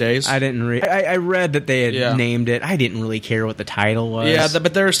 30 Days. I didn't read. I read that they had named it. I didn't really care what the title was. Yeah,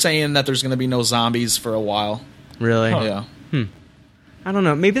 but they're saying that there's going to be no zombies for a while. Really? Yeah. I don't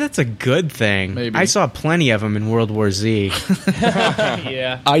know. Maybe that's a good thing. Maybe. I saw plenty of them in World War Z.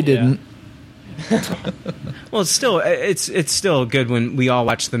 Yeah, I didn't. Well, it's still good when we all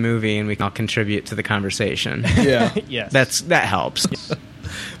watch the movie and we can all contribute to the conversation. Yeah. Yes. That helps.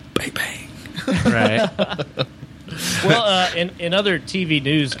 Bang bang. Right. Well, in other TV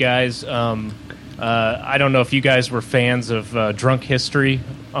news, guys, I don't know if you guys were fans of Drunk History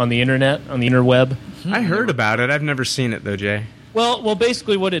on the internet, on the interweb. I heard about it. I've never seen it though, Jay. Well,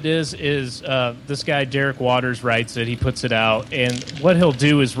 basically what it is this guy Derek Waters writes it. He puts it out, and what he'll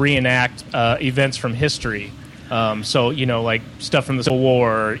do is reenact events from history. So like stuff from the Civil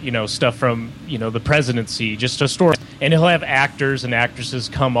War, stuff from the presidency, just a story. And he'll have actors and actresses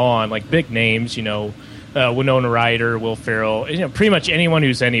come on, like big names, Winona Ryder, Will Ferrell, pretty much anyone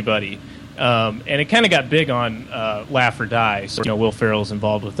who's anybody. And it kind of got big on Laugh or Die, so Will Ferrell's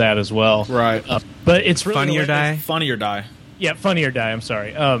involved with that as well. Right. But it's really Funny or Die. Funny or Die. Yeah, Funny or Die. I'm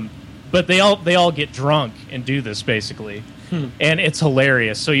sorry. But they all get drunk and do this basically, and it's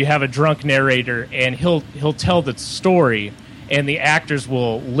hilarious. So you have a drunk narrator, and he'll tell the story, and the actors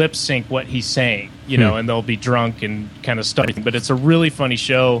will lip sync what he's saying, and they'll be drunk and kind of stuttering. But it's a really funny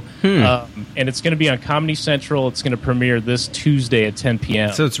show, and it's going to be on Comedy Central. It's going to premiere this Tuesday at 10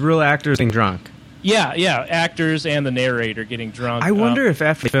 p.m. So it's real actors getting drunk. Yeah, actors and the narrator getting drunk. I wonder if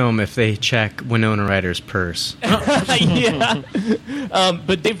after the film, if they check Winona Ryder's purse. Yeah.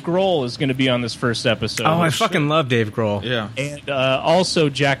 But Dave Grohl is going to be on this first episode. Oh, I fucking love Dave Grohl. Yeah. And also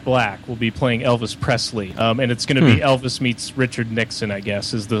Jack Black will be playing Elvis Presley. And it's going to be Elvis meets Richard Nixon, I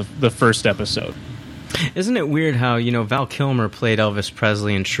guess, is the first episode. Isn't it weird how, Val Kilmer played Elvis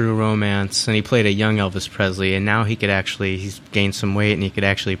Presley in True Romance, and he played a young Elvis Presley, and now he's gained some weight, and he could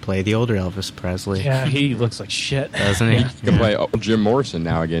actually play the older Elvis Presley. Yeah, he looks like shit. Doesn't he? He can play Jim Morrison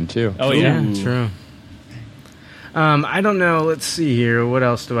now again, too. Oh, yeah. True. I don't know. Let's see here. What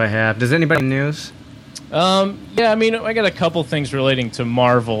else do I have? Does anybody have news? Yeah, I got a couple things relating to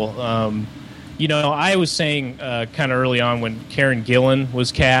Marvel. I was saying kind of early on when Karen Gillan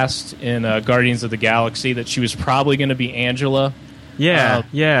was cast in Guardians of the Galaxy that she was probably going to be Angela.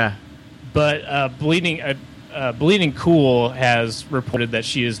 Yeah. But Bleeding Cool has reported that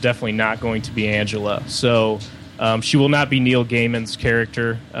she is definitely not going to be Angela. So she will not be Neil Gaiman's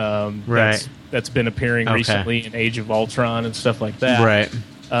character. Right. That's been appearing recently in Age of Ultron and stuff like that. Right.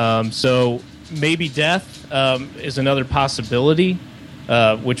 So maybe Death is another possibility,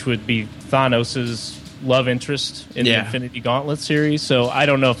 which would be Thanos' love interest in the Infinity Gauntlet series. So I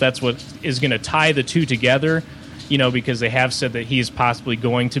don't know if that's what is going to tie the two together, because they have said that he is possibly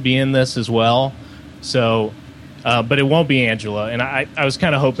going to be in this as well. So, but it won't be Angela. And I was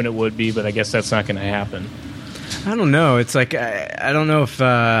kind of hoping it would be, but I guess that's not going to happen. I don't know. It's like, I don't know if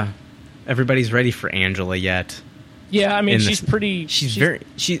everybody's ready for Angela yet. Yeah,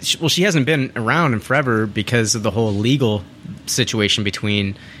 she hasn't been around in forever because of the whole legal situation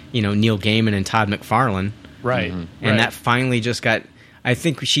between, Neil Gaiman and Todd McFarlane. Right. Mm-hmm. And that finally just got... I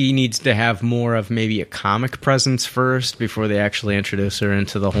think she needs to have more of maybe a comic presence first before they actually introduce her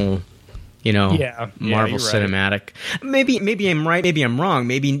into the whole, Marvel cinematic. Right. Maybe I'm right, maybe I'm wrong.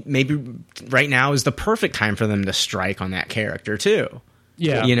 Maybe right now is the perfect time for them to strike on that character, too.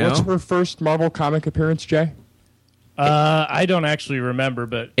 Yeah. What's her first Marvel comic appearance, Jay? I don't actually remember,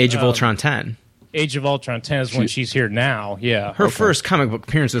 but... Age of Ultron 10. Age of Ultron 10 is when she's here now, yeah. Her first comic book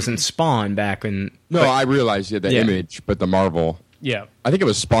appearance was in Spawn back in... No, I realized the Image, but the Marvel... Yeah. I think it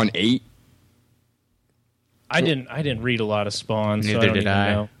was Spawn 8. I didn't read a lot of Spawn, so Neither I don't did even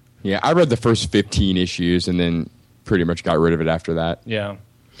know. Yeah, I read the first 15 issues and then pretty much got rid of it after that. Yeah.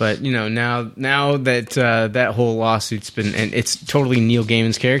 But, now that that whole lawsuit's been... And it's totally Neil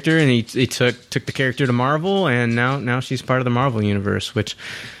Gaiman's character, and he took the character to Marvel, and now she's part of the Marvel universe, which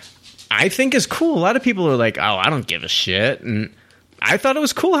I think is cool. A lot of people are like, oh, I don't give a shit. And I thought it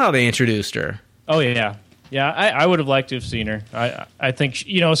was cool how they introduced her. Oh, yeah. Yeah, I would have liked to have seen her. I think,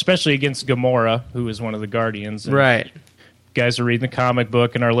 especially against Gamora, who is one of the Guardians. Right. Guys are reading the comic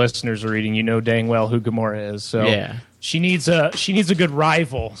book, and our listeners are reading. You know dang well who Gamora is. So yeah. She needs a good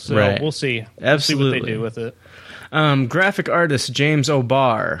rival. So we'll see. Absolutely. We'll see what they do with it. Graphic artist James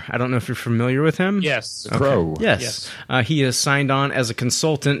O'Barr. I don't know if you're familiar with him. Yes. Okay. Crow. Yes. He is signed on as a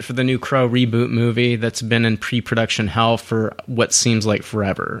consultant for the new Crow reboot movie that's been in pre-production hell for what seems like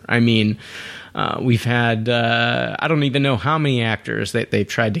forever. I mean, we've had, I don't even know how many actors that they've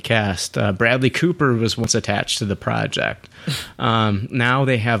tried to cast. Bradley Cooper was once attached to the project. Now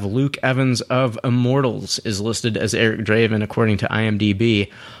they have Luke Evans of Immortals is listed as Eric Draven, according to IMDb.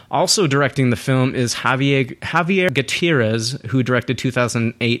 Also directing the film is Javier Gutierrez, who directed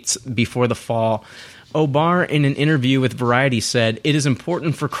 2008's Before the Fall. O'Barr, in an interview with Variety, said, "It is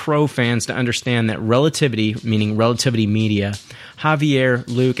important for Crow fans to understand that Relativity, meaning Relativity Media, Javier,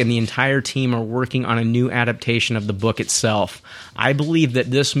 Luke, and the entire team are working on a new adaptation of the book itself. I believe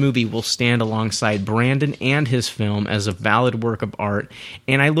that this movie will stand alongside Brandon and his film as a valid work of art,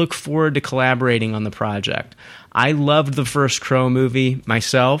 and I look forward to collaborating on the project. I loved the first Crow movie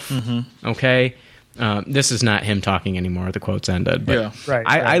myself, okay? This is not him talking anymore. The quote's ended. But yeah. Right.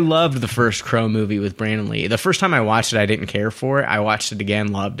 I loved the first Crow movie with Brandon Lee. The first time I watched it, I didn't care for it. I watched it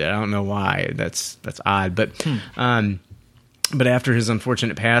again, loved it. I don't know why. That's odd. But after his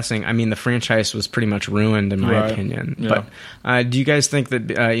unfortunate passing, I mean, the franchise was pretty much ruined, in my opinion. Yeah. But do you guys think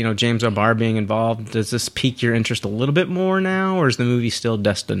that James O'Barr being involved, does this pique your interest a little bit more now, or is the movie still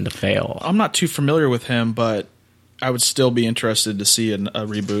destined to fail? I'm not too familiar with him, but I would still be interested to see a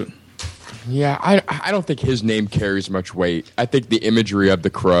reboot. Yeah, I don't think his name carries much weight. I think the imagery of the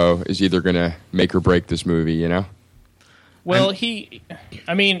Crow is either going to make or break this movie, you know? Well, he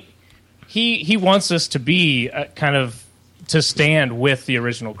wants us to be kind of to stand with the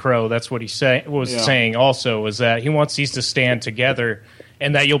original Crow. That's what he saying also, was that he wants these to stand together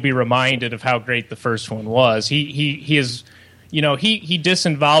and that you'll be reminded of how great the first one was. He is... he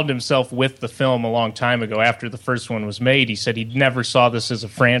disinvolved himself with the film a long time ago after the first one was made. He said he never saw this as a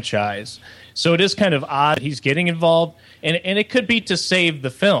franchise. So it is kind of odd he's getting involved, and it could be to save the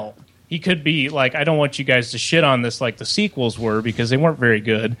film. He could be like, I don't want you guys to shit on this like the sequels were, because they weren't very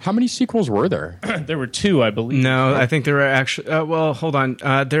good. How many sequels were there? There were 2, I believe. No, I think there were actually... well, hold on.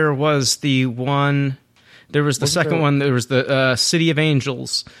 There was the one... There was the second one. There was the City of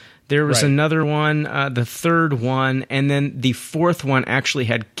Angels. There was another one, the third one, and then the fourth one actually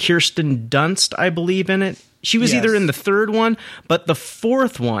had Kirsten Dunst, I believe, in it. She was either in the third one, but the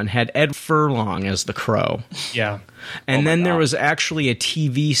fourth one had Ed Furlong as the Crow. Yeah. And then there was actually a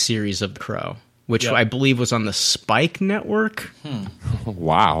TV series of the Crow, which I believe was on the Spike Network.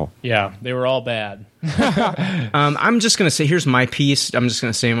 Wow. Yeah, they were all bad. I'm just going to say, here's my piece. I'm just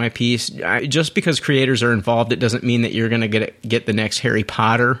going to say my piece. Just because creators are involved, it doesn't mean that you're going to get the next Harry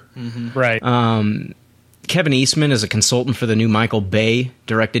Potter. Mm-hmm. Right. Kevin Eastman is a consultant for the new Michael Bay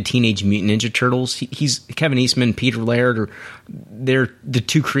directed Teenage Mutant Ninja Turtles. He's Kevin Eastman and Peter Laird, they're the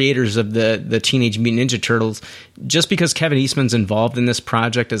two creators of the Teenage Mutant Ninja Turtles. Just because Kevin Eastman's involved in this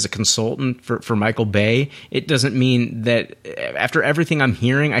project as a consultant for Michael Bay, it doesn't mean that after everything I'm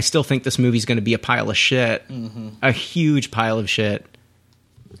hearing, I still think this movie's going to be a pile of shit. Mm-hmm. A huge pile of shit.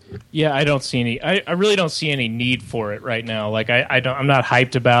 Yeah, I don't see any. I really don't see any need for it right now. Like I'm not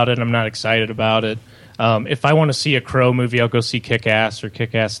hyped about it. I'm not excited about it. If I want to see a Crow movie, I'll go see Kick-Ass or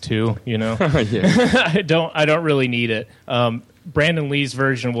Kick-Ass 2, I don't really need it. Brandon Lee's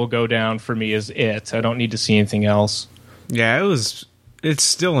version will go down for me as it. I don't need to see anything else. Yeah, it's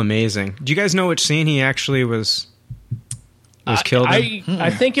still amazing. Do you guys know which scene he actually was killed in?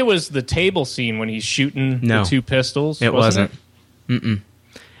 I think it was the table scene when he's shooting the 2 pistols. It wasn't. Mm-mm.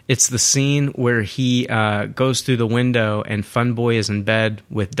 It's the scene where he goes through the window and Funboy is in bed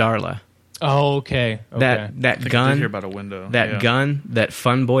with Darla. Oh, okay. That gun. I did hear about a window. Gun that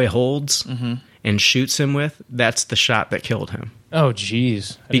Funboy holds and shoots him with. That's the shot that killed him. Oh,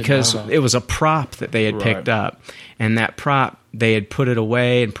 jeez. Because it was a prop that they had picked up, and that prop they had put it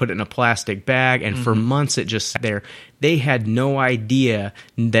away and put it in a plastic bag, and for months it just sat there. They had no idea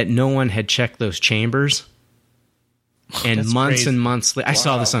that no one had checked those chambers. And months and months later, I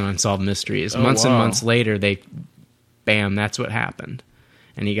saw this on Unsolved Mysteries. And months later, that's what happened.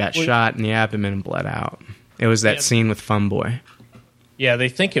 And he got shot in the abdomen and bled out. It was that scene with Funboy. Yeah, they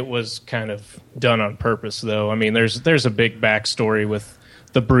think it was kind of done on purpose, though. I mean, there's a big backstory with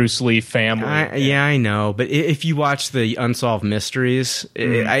the Bruce Lee family. I know. But if you watch the Unsolved Mysteries,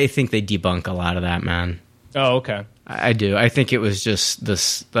 I think they debunk a lot of that, man. Oh, okay. I do. I think it was just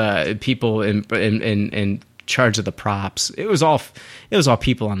the people in charge of the props. It was all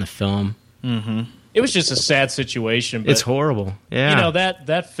people on the film. Mm-hmm. It was just a sad situation. But, it's horrible. Yeah. You know,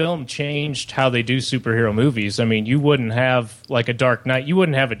 that film changed how they do superhero movies. I mean, you wouldn't have, like, a Dark Knight. You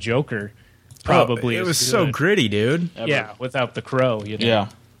wouldn't have a Joker, probably. It was so gritty, dude. Yeah, without the Crow, you know? Yeah.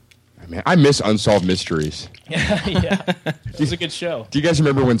 Man, I miss Unsolved Mysteries. Yeah. It was a good show. Do you guys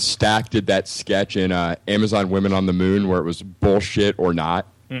remember when Stack did that sketch in Amazon Women on the Moon where it was bullshit or not?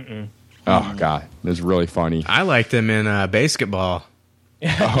 Mm-mm. Oh, God. It was really funny. I liked him in basketball.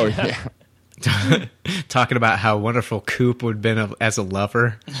 Oh, yeah. Talking about how wonderful Coop would have been as a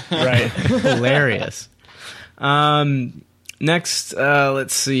lover. Right. Hilarious. Next,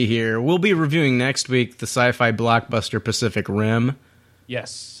 let's see here. We'll be reviewing next week the sci-fi blockbuster Pacific Rim.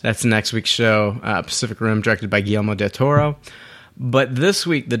 Yes. That's next week's show, Pacific Rim, directed by Guillermo del Toro. But this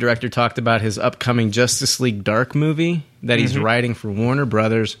week, the director talked about his upcoming Justice League Dark movie that he's writing for Warner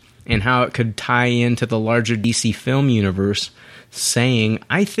Brothers and how it could tie into the larger DC film universe, saying,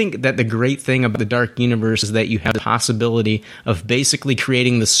 I think that the great thing about the Dark Universe is that you have the possibility of basically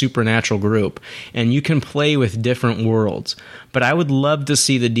creating the supernatural group, and you can play with different worlds. But I would love to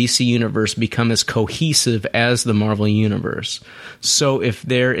see the DC Universe become as cohesive as the Marvel Universe. So if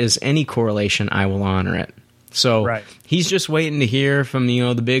there is any correlation, I will honor it. So he's just waiting to hear from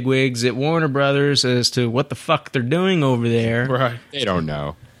the bigwigs at Warner Brothers as to what the fuck they're doing over there. Right. They don't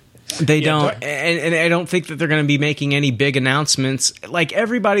know. They don't, and I don't think that they're going to be making any big announcements. Like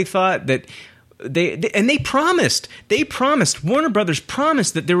everybody thought that they promised. Warner Brothers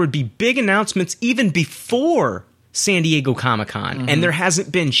promised that there would be big announcements even before San Diego Comic-Con, and there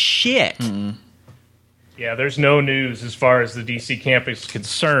hasn't been shit. Yeah, there's no news as far as the DC camp is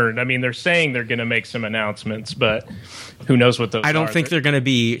concerned. I mean, they're saying they're going to make some announcements, but who knows what those are. I don't think they're going to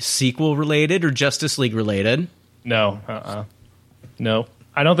be sequel-related or Justice League-related. No, No.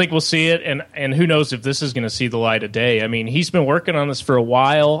 I don't think we'll see it, and who knows if this is going to see the light of day. I mean, he's been working on this for a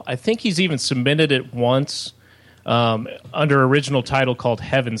while. I think he's even submitted it once under original title called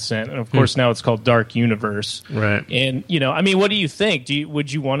Heaven Sent, and of course now it's called Dark Universe. Right. And, I mean, what do you think?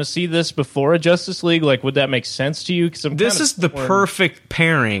 Would you want to see this before a Justice League? Like, would that make sense to you? This is the perfect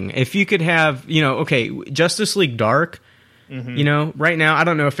pairing. If you could have, Justice League Dark, right now, I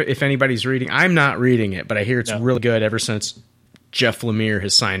don't know if anybody's reading. I'm not reading it, but I hear it's really good ever since Jeff Lemire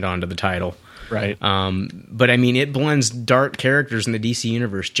has signed on to the title. Right. But I mean, it blends dark characters in the DC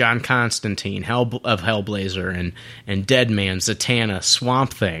universe. John Constantine, of Hellblazer, and Deadman, Zatanna,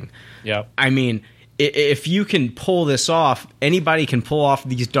 Swamp Thing. Yeah. I mean, if you can pull this off, anybody can pull off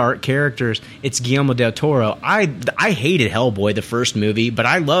these dark characters. It's Guillermo del Toro. I hated Hellboy, the first movie, but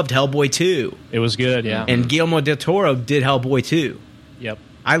I loved Hellboy 2. It was good, yeah. And Guillermo del Toro did Hellboy 2. Yep.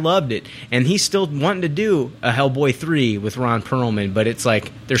 I loved it. And he's still wanting to do a Hellboy 3 with Ron Perlman, but it's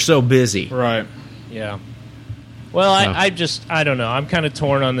like they're so busy. Right. Yeah. Well, I don't know. I'm kind of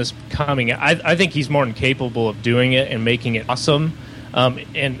torn on this coming. I think he's more than capable of doing it and making it awesome.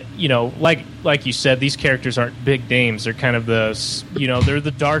 And, like you said, these characters aren't big names. They're kind of they're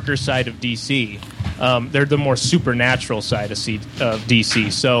the darker side of DC. They're the more supernatural side of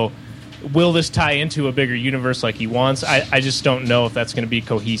DC. So will this tie into a bigger universe like he wants? I just don't know if that's going to be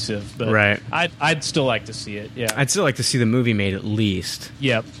cohesive. But right. I'd still like to see it, yeah. I'd still like to see the movie made at least.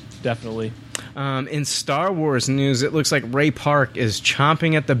 Yep, definitely. In Star Wars news, it looks like Ray Park is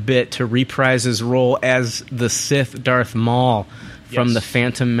chomping at the bit to reprise his role as the Sith Darth Maul from The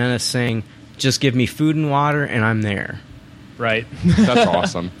Phantom Menace, saying, just give me food and water and I'm there. Right. That's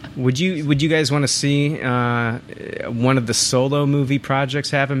awesome. Would you guys want to see one of the Solo movie projects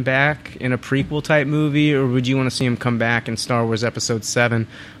have him back in a prequel type movie, or would you want to see him come back in Star Wars Episode 7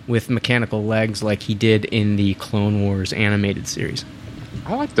 with mechanical legs like he did in the Clone Wars animated series?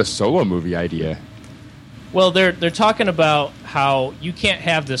 I like the Solo movie idea. Well, they're talking about how you can't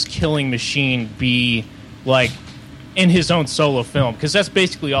have this killing machine be like in his own solo film, because that's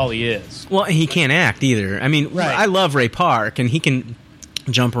basically all he is. Well, he can't act either. I mean, right. I love Ray Park, and he can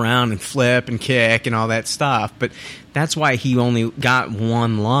jump around and flip and kick and all that stuff, but that's why he only got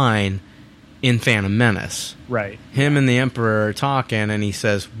one line in Phantom Menace. Right. Him and the Emperor are talking, and he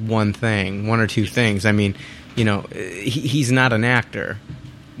says one or two things. I mean, he's not an actor.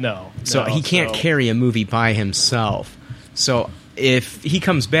 No. So he can't carry a movie by himself. So if he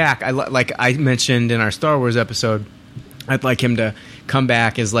comes back, like I mentioned in our Star Wars episode, I'd like him to come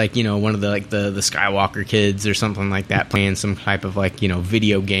back as one of the Skywalker kids or something like that, playing some type of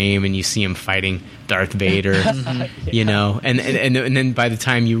video game, and you see him fighting Darth Vader, and then by the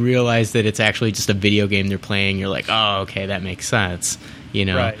time you realize that it's actually just a video game they're playing, you're like, oh, okay, that makes sense,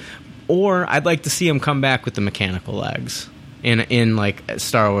 Right. Or I'd like to see him come back with the mechanical legs in like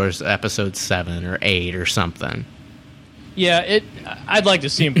Star Wars Episode 7 or 8 or something. Yeah, I'd like to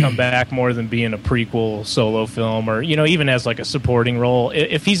see him come back more than being a prequel solo film, or even as like a supporting role.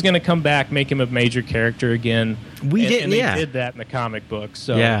 If he's going to come back, make him a major character again. They did that in the comic book.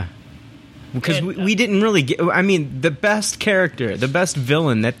 So yeah, because we didn't really get. I mean, the best character, the best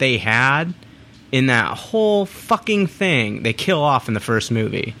villain that they had in that whole fucking thing, they kill off in the first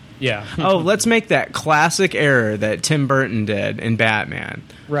movie. Yeah. Oh, let's make that classic error that Tim Burton did in Batman.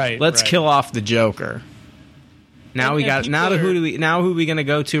 Right. Let's kill off the Joker. Now who are we gonna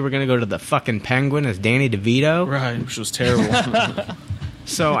go to? We're gonna go to the fucking Penguin as Danny DeVito, right? Which was terrible.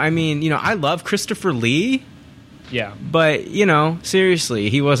 So I mean, I love Christopher Lee, yeah, but seriously,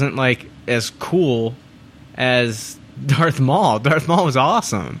 he wasn't like as cool as Darth Maul. Darth Maul was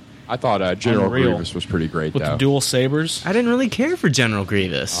awesome. I thought General Grievous was pretty great with the dual sabers. I didn't really care for General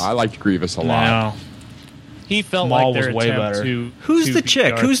Grievous. I liked Grievous a lot. No. He felt Maul like their was way attempt better. Who's the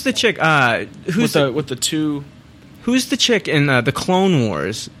chick? Who's the chick? With the two? Who's the chick in the Clone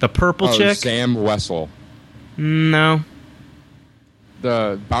Wars? The purple chick? Sam Wessel. No.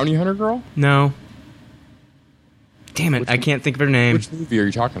 The bounty hunter girl? No. Damn it, I can't think of her name. Which movie are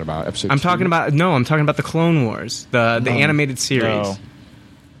you talking about? Episode I'm 2? talking about the Clone Wars, the animated series. No.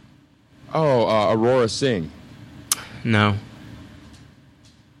 Oh, Aurora Singh. No.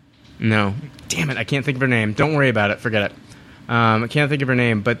 Damn it, I can't think of her name. Don't worry about it. Forget it. I can't think of her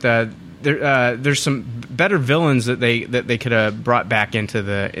name, but there's some better villains that they could have brought back into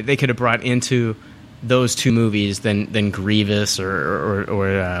they could have brought into those two movies than Grievous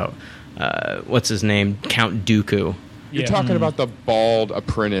or what's his name, Count Dooku. You're talking about the bald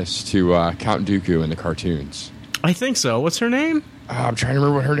apprentice to Count Dooku in the cartoons. I think so. What's her name? I'm trying to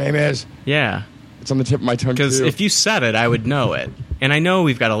remember what her name is. Yeah. It's on the tip of my tongue, because too. if you said it, I would know it. And I know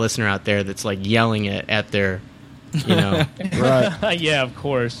we've got a listener out there that's like yelling it at their, Right. Yeah, of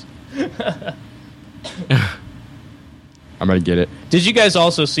course. I'm going to get it. Did you guys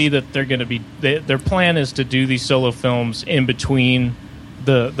also see that they're going to be... Their plan is to do these solo films in between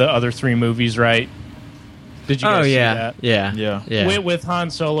the other three movies, right? Did you guys see that? Yeah. With Han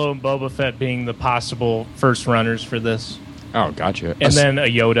Solo and Boba Fett being the possible first runners for this. Oh, gotcha. And then a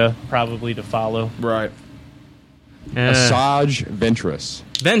Yoda probably to follow. Right. Asajj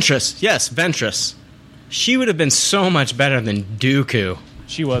Ventress. Yes, Ventress. She would have been so much better than Dooku.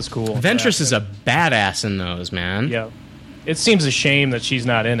 She was cool. Ventress is a badass in those, man. Yeah. It seems a shame that she's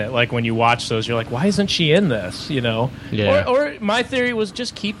not in it. Like, when you watch those, you're like, why isn't she in this? Yeah. Or my theory was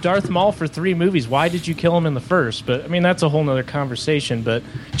just keep Darth Maul for 3 movies. Why did you kill him in the first? But, I mean, that's a whole nother conversation. But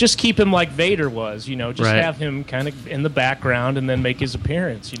just keep him like Vader was, Just have him kind of in the background and then make his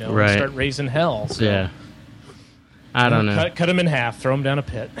appearance, and start raising hell. So. Yeah. I don't know. Cut him in half. Throw him down a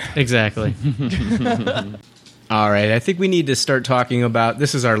pit. Exactly. All right, I think we need to start talking about...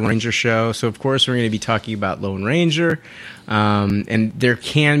 This is our Lone Ranger show, so of course we're going to be talking about Lone Ranger. And there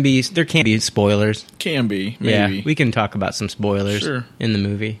can be spoilers. Can be, maybe. Yeah, we can talk about some spoilers in the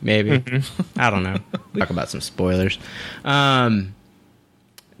movie, maybe. I don't know. We talk about some spoilers. You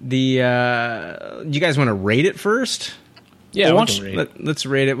guys want to rate it first? Yeah, let's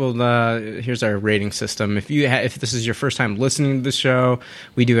rate it. Well, here's our rating system. If this is your first time listening to the show,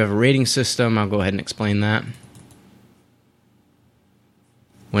 we do have a rating system. I'll go ahead and explain that.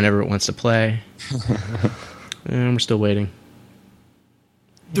 Whenever it wants to play. And we're still waiting.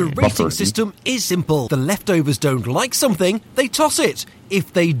 The rating system is simple. The leftovers don't like something, they toss it.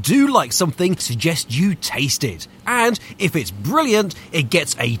 If they do like something, suggest you taste it. And if it's brilliant, it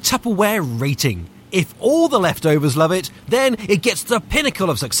gets a Tupperware rating. If all the leftovers love it, then it gets the pinnacle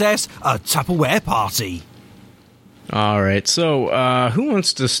of success, a Tupperware party. All right, so who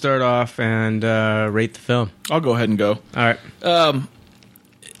wants to start off and rate the film? I'll go ahead and go. All right.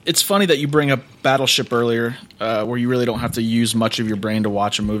 It's funny that you bring up Battleship earlier, where you really don't have to use much of your brain to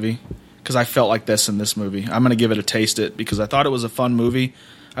watch a movie, because I felt like this in this movie. I'm going to give it a taste it, because I thought it was a fun movie.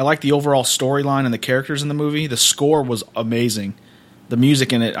 I like the overall storyline and the characters in the movie. The score was amazing. The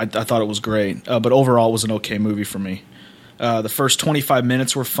music in it, I thought it was great. But overall, it was an okay movie for me. The first 25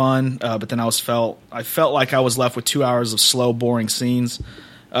 minutes were fun, but then I felt like I was left with 2 hours of slow, boring scenes.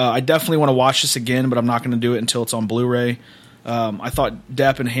 I definitely want to watch this again, but I'm not going to do it until it's on Blu-ray. I thought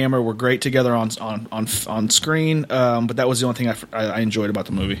Depp and Hammer were great together on screen, but that was the only thing I enjoyed about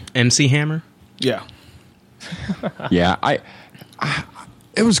the movie. MC Hammer? Yeah. Yeah,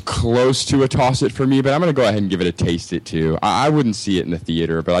 it was close to a toss it for me, but I'm going to go ahead and give it a taste it too. I wouldn't see it in the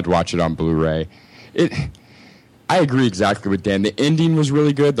theater, but I'd watch it on Blu-ray. I agree exactly with Dan. The ending was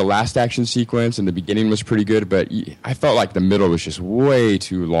really good. The last action sequence and the beginning was pretty good, but I felt like the middle was just way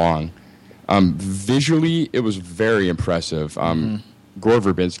too long. Visually, it was very impressive. Gore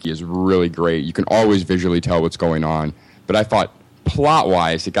Verbinski is really great. You can always visually tell what's going on. but I thought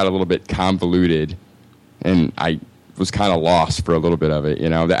plot-wise it got a little bit convoluted, and I was kind of lost for a little bit of it.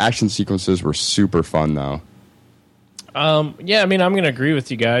 The action sequences were super fun, though. Yeah, I mean, I'm going to agree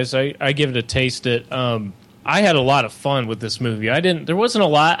with you guys. I give it a taste it. I had a lot of fun with this movie. There wasn't a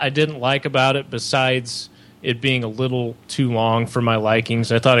lot I didn't like about it besides it being a little too long for my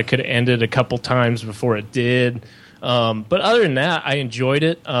likings. I thought it could have ended a couple times before it did. But other than that, I enjoyed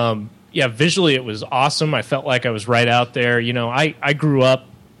it. Yeah, visually it was awesome. I felt like I was right out there. I grew up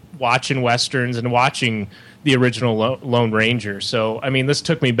watching Westerns and watching the original Lone Ranger. So, I mean, this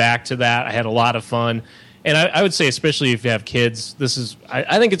took me back to that. I had a lot of fun. And I would say, especially if you have kids,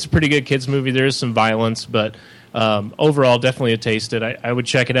 I think it's a pretty good kids movie. There is some violence, but overall, definitely a taste it. I would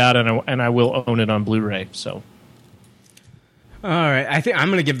check it out, and I will own it on Blu-ray. So, all right, I think I'm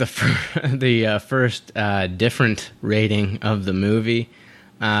going to give the first different rating of the movie.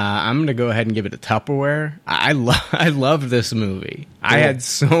 I'm going to go ahead and give it a Tupperware. I love this movie. Cool. I had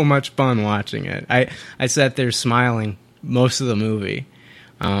so much fun watching it. I sat there smiling most of the movie.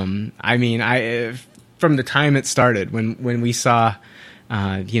 I mean, from the time it started, when we saw,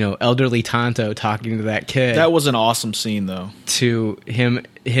 elderly Tonto talking to that kid. That was an awesome scene, though. To him,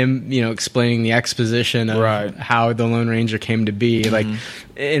 explaining the exposition of how the Lone Ranger came to be. Mm-hmm. Like,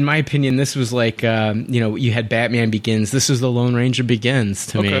 in my opinion, this was like, you had Batman Begins. This is the Lone Ranger Begins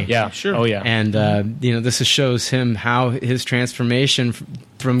to me. Yeah, sure. Oh, yeah. And, this shows him how his transformation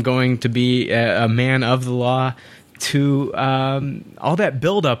from going to be a man of the law to all that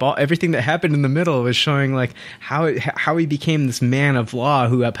buildup, everything that happened in the middle was showing like how he became this man of law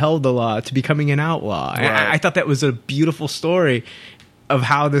who upheld the law to becoming an outlaw. Right. I thought that was a beautiful story of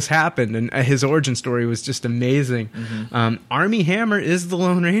how this happened, and his origin story was just amazing. Mm-hmm. Armie Hammer is the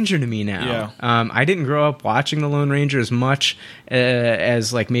Lone Ranger to me now. Yeah. I didn't grow up watching the Lone Ranger as much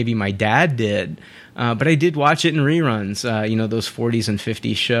as like maybe my dad did. But I did watch it in reruns, those 40s and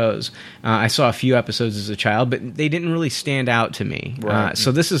 50s shows. I saw a few episodes as a child, but they didn't really stand out to me. Right.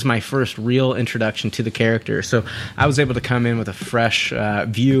 So this is my first real introduction to the character. So I was able to come in with a fresh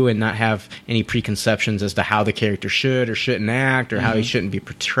view and not have any preconceptions as to how the character should or shouldn't act or how he shouldn't be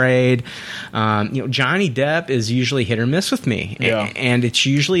portrayed. Johnny Depp is usually hit or miss with me, and it's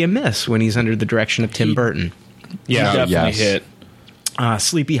usually a miss when he's under the direction of Tim Burton. Yeah, definitely hit.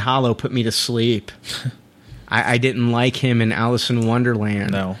 Sleepy Hollow put me to sleep. I didn't like him in Alice in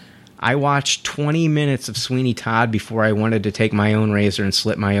Wonderland. No. I watched 20 minutes of Sweeney Todd before I wanted to take my own razor and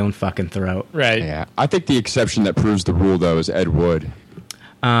slit my own fucking throat. Right. Yeah. I think the exception that proves the rule, though, is Ed Wood.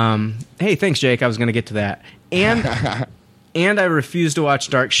 Hey, thanks, Jake. I was going to get to that. And I refused to watch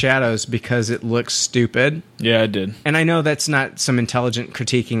Dark Shadows because it looks stupid. Yeah, it did. And I know that's not some intelligent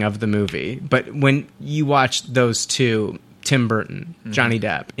critiquing of the movie, but when you watch those two, Tim Burton, Johnny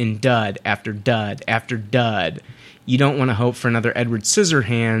Depp, in dud after dud after dud, you don't want to hope for another Edward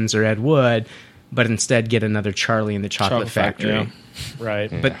Scissorhands or Ed Wood, but instead get another Charlie and the Chocolate Factory. Yeah.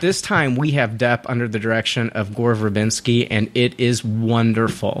 Right. Yeah. But this time we have Depp under the direction of Gore Verbinski, and it is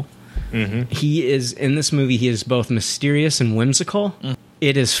wonderful. Mm-hmm. He is, in this movie, he is both mysterious and whimsical. Mm.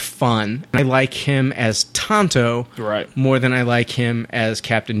 It is fun. I like him as Tonto more than I like him as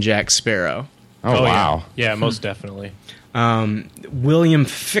Captain Jack Sparrow. Oh wow. Yeah, most definitely. William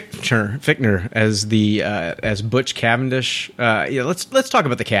Fichtner as the as Butch Cavendish. Let's talk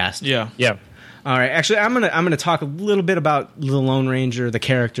about the cast. Yeah. All right. Actually, I'm gonna talk a little bit about the Lone Ranger, the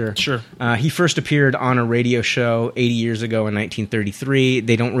character. Sure. He first appeared on a radio show 80 years ago in 1933.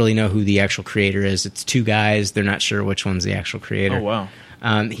 They don't really know who the actual creator is. It's two guys. They're not sure which one's the actual creator. Oh wow.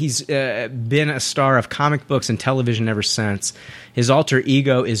 He's been a star of comic books and television ever since. His alter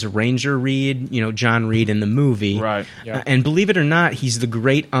ego is Ranger Reed, John Reed in the movie. Right. Yeah. And believe it or not, he's the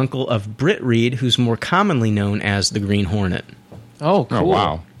great uncle of Britt Reed, who's more commonly known as the Green Hornet. Oh, cool. Oh,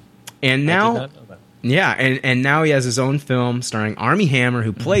 wow. And now, I did not know that. Yeah, and now he has his own film starring Armie Hammer,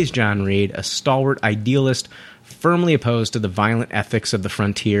 who plays John Reed, a stalwart idealist firmly opposed to the violent ethics of the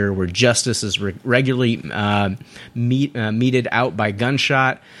frontier, where justice is regularly meted out by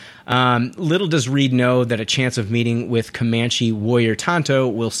gunshot. Little does Reed know that a chance of meeting with Comanche warrior Tonto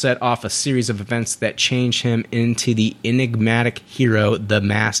will set off a series of events that change him into the enigmatic hero, the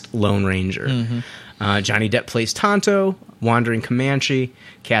Masked Lone Ranger. Mm-hmm. Johnny Depp plays Tonto, wandering Comanche,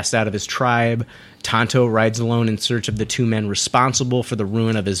 cast out of his tribe. Tonto rides alone in search of the two men responsible for the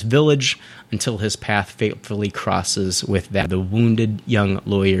ruin of his village until his path fatefully crosses with that of the wounded young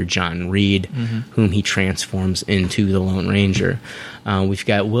lawyer John Reed, whom he transforms into the Lone Ranger. We've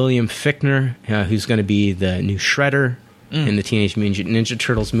got William Fichtner, who's going to be the new Shredder in the Teenage Mutant Ninja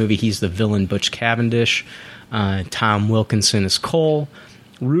Turtles movie. He's the villain Butch Cavendish. Tom Wilkinson is Cole.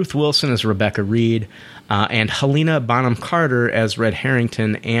 Ruth Wilson as Rebecca Reed, and Helena Bonham Carter as Red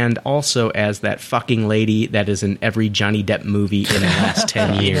Harrington, and also as that fucking lady that is in every Johnny Depp movie in the last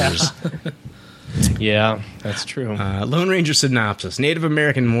 10 years. Yeah, that's true. Lone Ranger synopsis. Native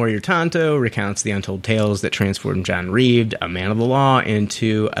American warrior Tonto recounts the untold tales that transformed John Reed, a man of the law,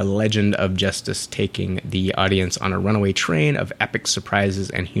 into a legend of justice, taking the audience on a runaway train of epic surprises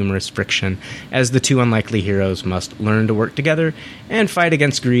and humorous friction as the two unlikely heroes must learn to work together and fight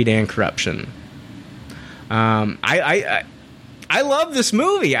against greed and corruption. I love this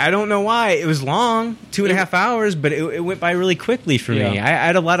movie. I don't know why. It was long, 2.5 hours, but it went by really quickly for me. I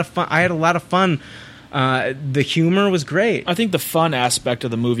had a lot of fun. The humor was great. I think the fun aspect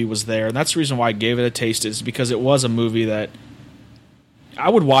of the movie was there, and that's the reason why I gave it a taste, is because it was a movie that I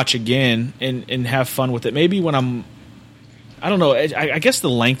would watch again and have fun with it. Maybe when I don't know. I guess the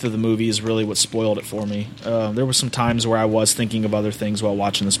length of the movie is really what spoiled it for me. There were some times where I was thinking of other things while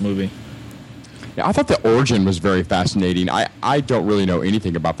watching this movie. Yeah, I thought the origin was very fascinating. I don't really know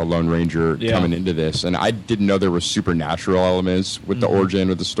anything about the Lone Ranger coming into this, and I didn't know there were supernatural elements with the origin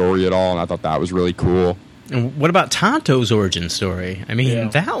of the story at all, and I thought that was really cool. And what about Tonto's origin story? I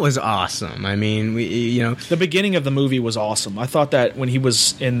mean, that was awesome. I mean, the beginning of the movie was awesome. I thought that when he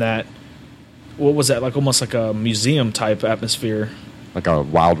was in that, what was that, like almost like a museum type atmosphere, like a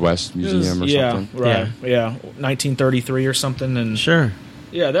Wild West museum or something. Right. Yeah, 1933 or something, and sure.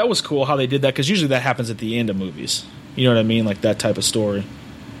 Yeah, that was cool how they did that, because usually that happens at the end of movies. You know what I mean? Like that type of story.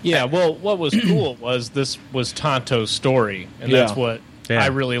 Yeah, well, what was cool was this was Tonto's story, and that's what I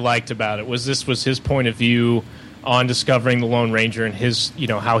really liked about it. This was his point of view on discovering the Lone Ranger and his,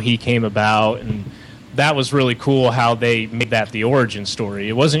 how he came about, and that was really cool how they made that the origin story.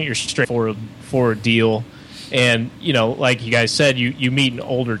 It wasn't your straightforward deal. And, like you guys said, you meet an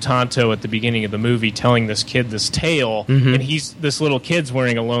older Tonto at the beginning of the movie telling this kid this tale, and this little kid's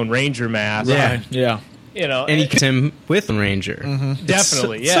wearing a Lone Ranger mask. Yeah. And he gets him with Lone Ranger.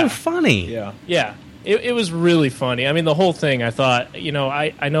 Definitely, it's so funny. Yeah. It was really funny. I mean, the whole thing, I thought,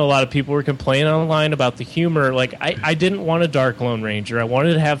 I know a lot of people were complaining online about the humor. Like, I didn't want a dark Lone Ranger. I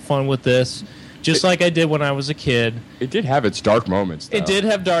wanted to have fun with this. Just like I did when I was a kid. It did have its dark moments, though. It did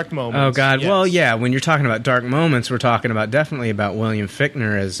have dark moments. Oh, God. Yes. Well, yeah, when you're talking about dark moments, we're talking definitely about William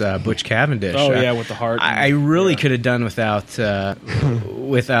Fichtner as Butch Cavendish. Oh, yeah, with the heart. I really could have done without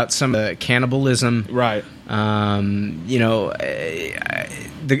some of the cannibalism. Right.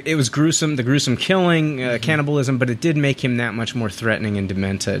 It was gruesome, the gruesome killing, cannibalism, but it did make him that much more threatening and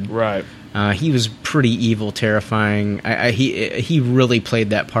demented. Right. He was pretty evil, terrifying. He really played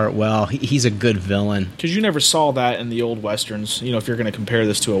that part well. He's a good villain. Because you never saw that in the old Westerns, if you're going to compare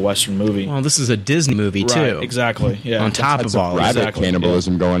this to a Western movie. Well, this is a Disney movie, too. Right, exactly. Yeah. On top of all that. Rabbit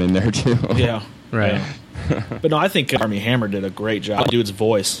cannibalism going in there, too. Yeah. Right. Yeah. But no, I think Armie Hammer did a great job. The dude's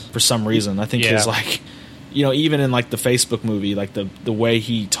voice, for some reason. I think his, even in, the Facebook movie, the way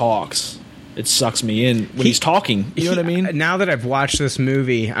he talks, it sucks me in when he's talking. You know what I mean? Now that I've watched this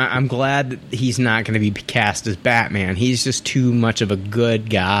movie, I'm glad he's not going to be cast as Batman. He's just too much of a good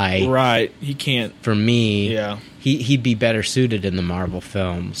guy. Right. He can't. For me. Yeah. He'd be better suited in the Marvel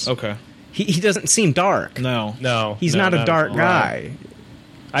films. Okay. He doesn't seem dark. No. He's not a dark guy.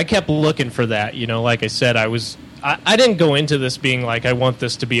 I kept looking for that. Like I said, I didn't go into this being like, I want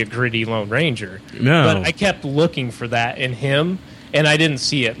this to be a gritty Lone Ranger. No. But I kept looking for that in him, and I didn't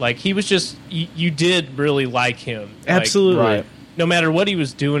see it. Like, he was just, you did really like him. Absolutely. Right. No matter what he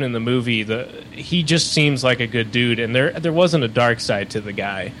was doing in the movie, he just seems like a good dude, and there wasn't a dark side to the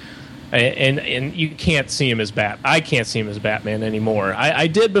guy. And you can't see him as I can't see him as Batman anymore. I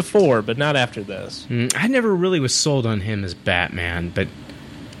did before, but not after this. I never really was sold on him as Batman, but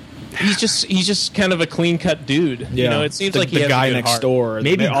he's just kind of a clean cut dude. Yeah. It seems like he the has guy a good next heart. door,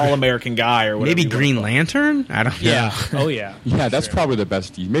 maybe all American guy, or whatever. Maybe Green Lantern. I don't know. Yeah. Oh yeah. Yeah, that's probably the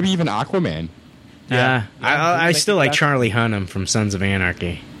best. Maybe even Aquaman. Yeah. I still like Charlie Hunnam from Sons of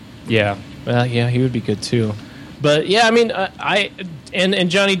Anarchy. Yeah. Well, yeah, he would be good too. But yeah, I mean, and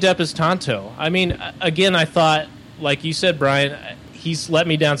Johnny Depp as Tonto. I mean, again, I thought, like you said, Brian, he's let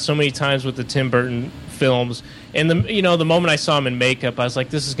me down so many times with the Tim Burton films. And the moment I saw him in makeup, I was like,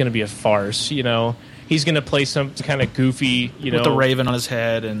 this is going to be a farce. He's going to play some kind of goofy, with the raven on his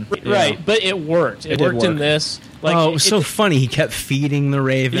head, and right. But it worked. It worked in this. Like, it was so funny. He kept feeding the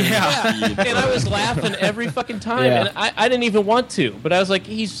raven. Yeah. And I was laughing every fucking time, and I didn't even want to, but I was like,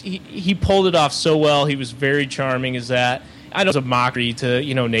 he pulled it off so well. He was very charming as that. I know it's a mockery to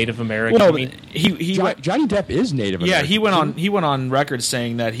Native American. Well, I mean, Johnny Depp is Native American. Yeah, he went on record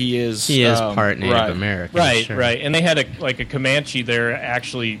saying that he is part Native American. Right, sure. Right, and they had a Comanche there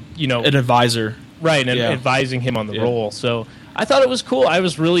actually, an advisor. Right, and advising him on the role. So I thought it was cool. I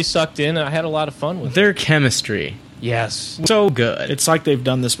was really sucked in, and I had a lot of fun with Their chemistry. Yes. So good. It's like they've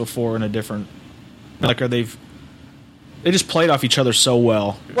done this before in a different... They just played off each other so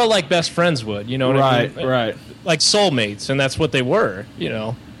well. Well, like best friends would, you know what I mean? Right. Like soulmates, and that's what they were, you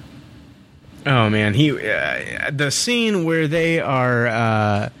know. Oh, man. The scene where they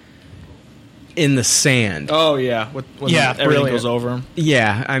are in the sand. Oh, yeah. When everything goes over them.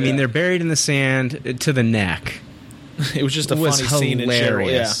 Yeah, I mean, they're buried in the sand to the neck. It was just a funny scene in general.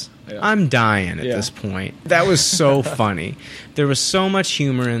 Yeah. I'm dying at this point. That was so funny. There was so much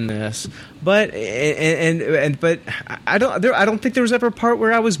humor in this, but I don't think there was ever a part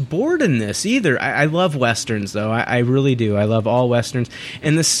where I was bored in this either. I love westerns though. I really do. I love all westerns,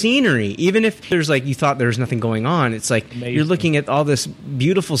 and the scenery. Even if there's like you thought there was nothing going on, it's like you're looking at all this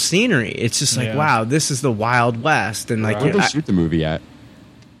beautiful scenery. It's just like wow, this is the Wild West, and like where did they shoot the movie at?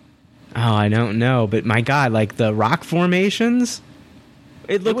 Oh, I don't know, but my God, like the rock formations.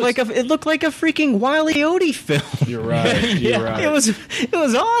 It looked like a freaking Wile E. Coyote film. You're right. You're right. It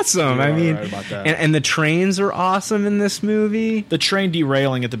was awesome. You I mean, right about that. And the trains are awesome in this movie. The train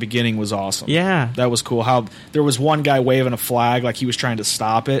derailing at the beginning was awesome. Yeah, that was cool. How there was one guy waving a flag like he was trying to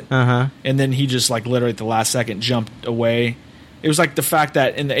stop it, and then he just like literally at the last second jumped away. It was like the fact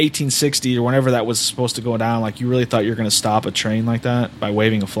that in the 1860s or whenever that was supposed to go down, like you really thought you were going to stop a train like that by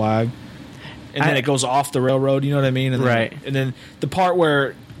waving a flag. And then it goes off the railroad, you know what I mean? And right. And then the part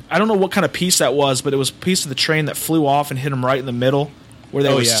where, I don't know what kind of piece that was, but it was a piece of the train that flew off and hit him right in the middle where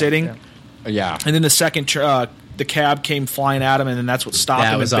they were sitting. Yeah. And then the second, the cab came flying at him, and then that's what stopped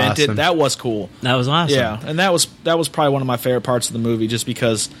him and bent it. That was cool. That was awesome. Yeah, and that was probably one of my favorite parts of the movie, just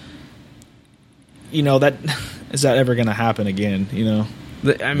because, you know, that is that ever going to happen again, you know?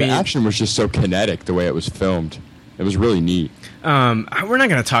 The action was just so kinetic the way it was filmed. It was really neat. We're not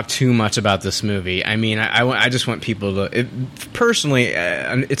going to talk too much about this movie. I mean, I just want people to... personally,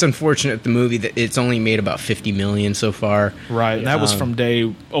 it's unfortunate the movie that it's only made about $50 million so far. Right, and that was from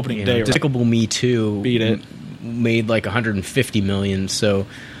opening day. Right? Despicable Me 2 beat it. Made like $150 million, so...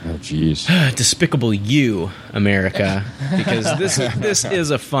 Oh, jeez. Despicable You, America. Because this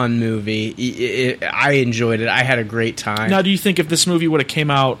is a fun movie. I enjoyed it. I had a great time. Now, do you think if this movie would have came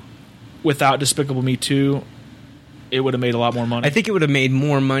out without Despicable Me 2... it would have made a lot more money? I think it would have made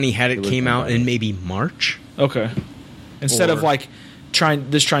more money had it came out in maybe March. Okay. Instead of like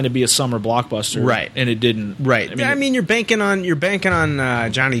trying to be a summer blockbuster, right? And it didn't. Right. I mean, you're banking on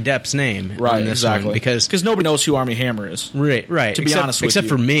Johnny Depp's name, right? On this exactly. One because nobody knows who Armie Hammer is, right? Right. To be honest with except you,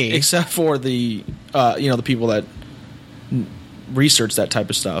 for me, except for the the people that research that type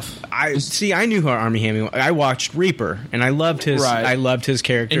of stuff. I knew who Armie Hammer was. I watched Reaper, and I loved his. Right. I loved his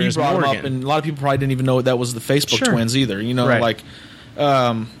character. And you as brought Morgan. him up, and a lot of people probably didn't even know that was the Facebook twins either. You know, right. like.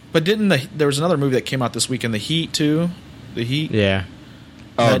 But there was another movie that came out this weekend, The Heat too. The Heat. Yeah.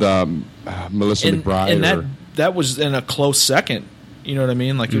 Oh, Melissa McBride. And that was in a close second. You know what I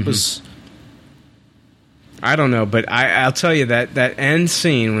mean? Like it was. I don't know, but I'll tell you that end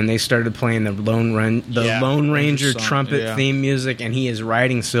scene when they started playing the Lone Ranger trumpet theme music, and he is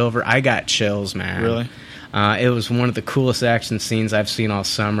riding silver. I got chills, man. Really? It was one of the coolest action scenes I've seen all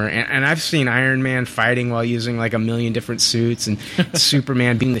summer, and I've seen Iron Man fighting while using like a million different suits, and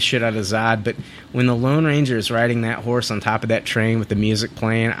Superman beating the shit out of Zod. But when the Lone Ranger is riding that horse on top of that train with the music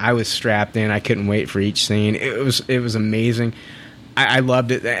playing, I was strapped in. I couldn't wait for each scene. It was amazing. I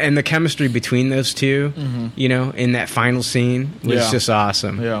loved it, and the chemistry between those two, you know, in that final scene was just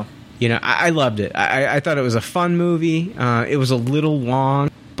awesome. Yeah, you know, I loved it. I thought it was a fun movie. It was a little long.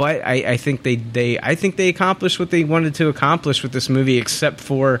 But I think they accomplished what they wanted to accomplish with this movie, except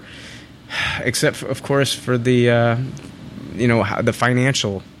for of course for the the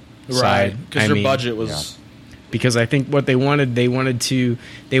financial side, because their budget was because I think what they wanted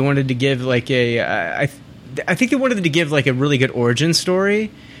to give like I think they wanted to give like a really good origin story,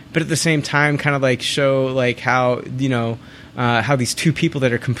 but at the same time kind of like show like how how these two people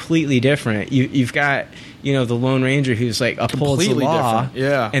that are completely different. You've got the Lone Ranger who's like upholds the law,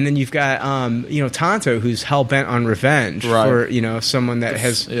 and then you've got Tonto who's hell bent on revenge for someone that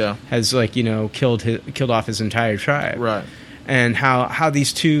has like killed off his entire tribe, right? And how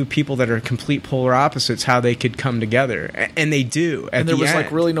these two people that are complete polar opposites, how they could come together, and they do. And there was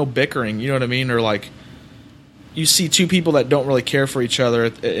like really no bickering, you know what I mean, or like. You see two people that don't really care for each other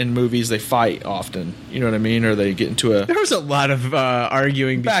in movies. They fight often, you know what I mean, or they get into a. There was a lot of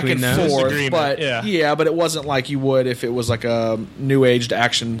arguing back between and them. forth, but but it wasn't like you would if it was like a new aged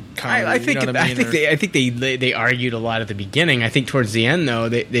action comedy. I think they argued a lot at the beginning. I think towards the end though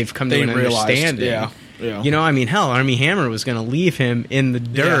they've come to an understanding. Yeah. You know, I mean, hell, Armie Hammer was going to leave him in the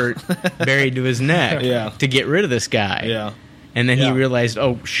dirt, buried to his neck, to get rid of this guy. Yeah. And then he realized,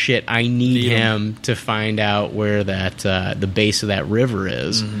 oh shit, I need him to find out where that the base of that river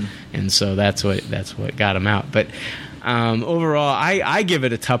is, and so that's what got him out. But overall, I give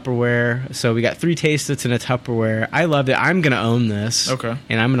it a Tupperware. So we got 3 Taste-Its and a Tupperware. I loved it. I'm gonna own this,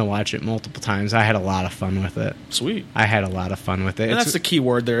 and I'm gonna watch it multiple times. I had a lot of fun with it. Sweet, I had a lot of fun with it. And that's the key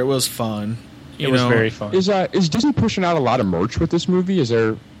word there. It was fun. It was very fun. Is Disney pushing out a lot of merch with this movie? Is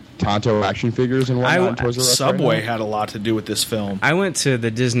there Tonto action figures and whatnot? Subway had a lot to do with this film. I went to the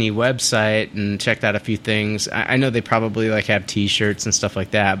Disney website and checked out a few things. I know they probably like have T-shirts and stuff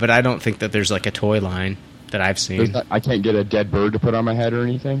like that, but I don't think that there's like a toy line that I've seen. I can't get a dead bird to put on my head or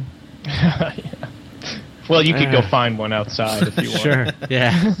anything. Well, you could go find one outside if you want. Sure,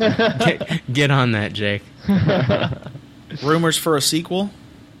 yeah. Get on that, Jake. Rumors for a sequel?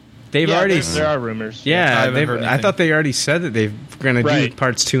 There are rumors. Yeah, I thought they already said that they're going to do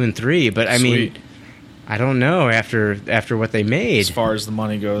parts 2 and 3, but I mean, I don't know after what they made. As far as the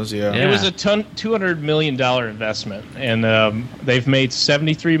money goes, It was a $200 million investment, and they've made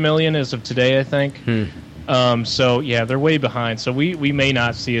 $73 million as of today, I think. So they're way behind. So we may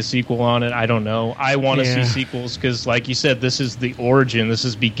not see a sequel on it. I don't know. I want to see sequels because, like you said, this is the origin. This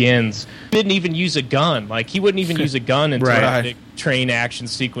is begins. He didn't even use a gun. Like he wouldn't even use a gun until the train action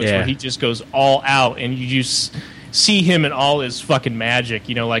sequence where he just goes all out, and you just see him in all his fucking magic.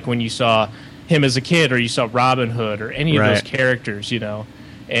 You know, like when you saw him as a kid, or you saw Robin Hood, or any of those characters. You know.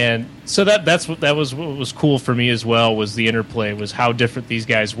 And so that was what was cool for me as well, was the interplay, was how different these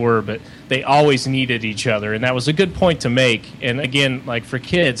guys were, but they always needed each other, and that was a good point to make. And again, like for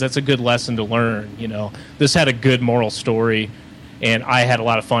kids, that's a good lesson to learn. You know, this had a good moral story, and I had a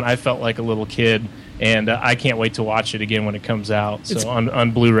lot of fun. I felt like a little kid, and I can't wait to watch it again when it comes out. So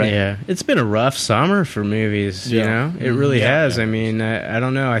on Blu-ray. Yeah, it's been a rough summer for movies. You know, it really has. I mean, I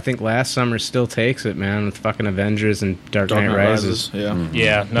don't know. I think last summer still takes it, man, with fucking Avengers and Dark Knight Rises.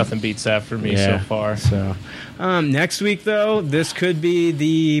 Yeah, nothing beats that for me so far. So next week, though, this could be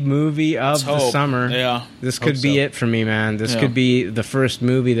the movie of the summer. Yeah, this could be it for me, man. This could be the first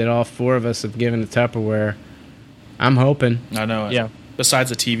movie that all 4 of us have given a Tupperware. I'm hoping. I know it. Yeah. Besides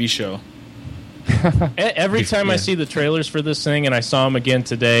a TV show. Every time I see the trailers for this thing, and I saw them again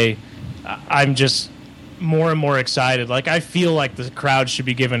today, I'm just more and more excited. Like, I feel like the crowd should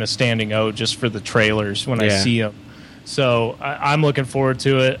be given a standing O just for the trailers when I see them. So I'm looking forward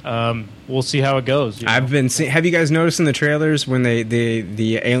to it. We'll see how it goes. Have you guys noticed in the trailers when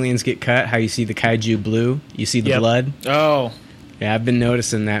the aliens get cut, how you see the kaiju blue? You see the blood? Oh. Yeah, I've been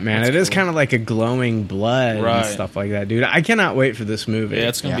noticing that, man. It is kind of like a glowing blood and stuff like that, dude. I cannot wait for this movie. Yeah,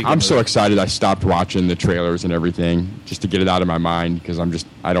 it's gonna be good. I'm so excited I stopped watching the trailers and everything just to get it out of my mind because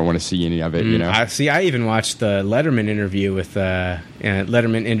I don't want to see any of it, you know? I even watched the Letterman interview with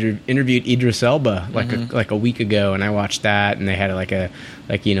Letterman interviewed Idris Elba like a week ago, and I watched that, and they had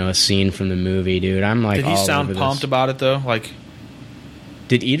a scene from the movie, dude. I'm like, did he sound pumped about it though? Like,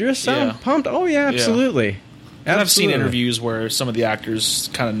 did Idris sound pumped? Oh yeah, absolutely. Yeah. And I've seen interviews where some of the actors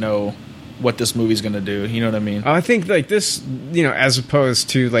kind of know what this movie's going to do. You know what I mean? I think like this, you know, as opposed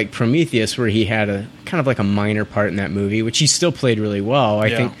to like Prometheus, where he had a kind of like a minor part in that movie, which he still played really well. I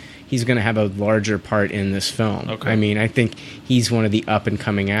think he's going to have a larger part in this film. Okay. I mean, I think he's one of the up and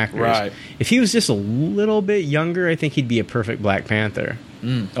coming actors. Right. If he was just a little bit younger, I think he'd be a perfect Black Panther.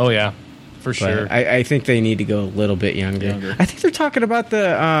 Oh yeah. For sure. But I think they need to go a little bit younger. I think they're talking about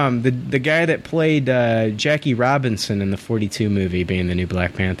the guy that played Jackie Robinson in the 42 movie being the new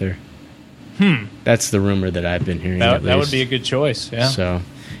Black Panther. That's the rumor that I've been hearing. That would be a good choice. Yeah. So,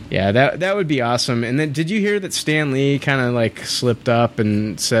 yeah, that would be awesome. And then, did you hear that Stan Lee kind of like slipped up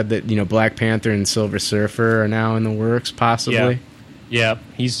and said that Black Panther and Silver Surfer are now in the works, possibly? Yeah,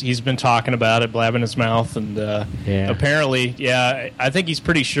 he's been talking about it, blabbing his mouth, and apparently, I think he's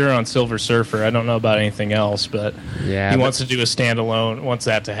pretty sure on Silver Surfer. I don't know about anything else, but he wants to do a standalone, wants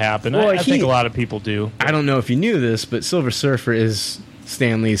that to happen. Well, I think a lot of people do. I don't know if you knew this, but Silver Surfer is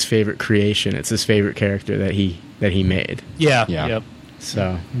Stan Lee's favorite creation. It's his favorite character that he made. Yeah. Yep.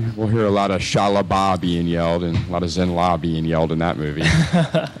 So we'll hear a lot of Shalaba being yelled and a lot of Zenla being yelled in that movie.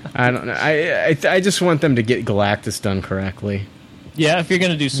 I don't know. I just want them to get Galactus done correctly. Yeah, if you're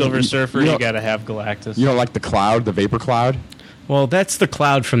going to do Silver Surfer, you got to have Galactus. You don't like the cloud, the vapor cloud? Well, that's the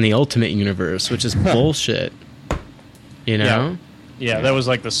cloud from the Ultimate Universe, which is bullshit. You know? Yeah, that was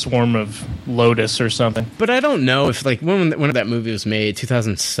like the swarm of Lotus or something. But I don't know if, like, when that movie was made,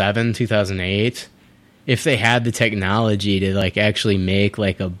 2007, 2008, if they had the technology to, like, actually make,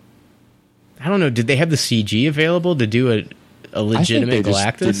 like, I don't know, did they have the CG available to do a legitimate Galactus?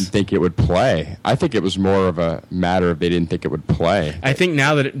 I didn't think it would play. I think it was more of a matter of they didn't think it would play. I think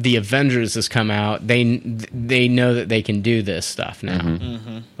now that the Avengers has come out, they know that they can do this stuff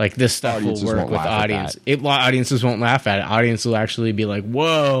now. Like, this stuff will work with audience. Audiences won't laugh at it. Audiences will actually be like,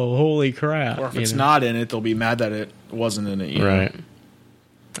 whoa, holy crap. Or if it's not in it, they'll be mad that it wasn't in it. Right.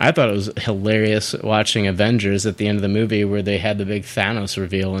 I thought it was hilarious watching Avengers at the end of the movie where they had the big Thanos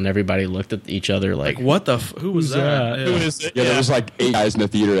reveal and everybody looked at each other like what the who was that? Who is it? Yeah, there was like 8 guys in the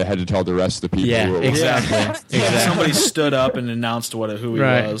theater that had to tell the rest of the people who it was. Exactly. Somebody stood up and announced who he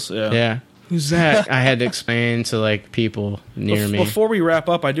was. Yeah. Who's that? I had to explain to like people near me. Before we wrap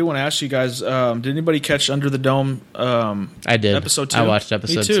up, I do want to ask you guys, did anybody catch Under the Dome I did. episode 2? I watched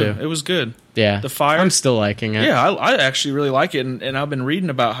episode 2. It was good. Yeah. The fire. I'm still liking it. Yeah, I actually really like it, and I've been reading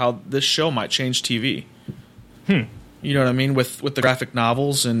about how this show might change TV. You know what I mean? With the graphic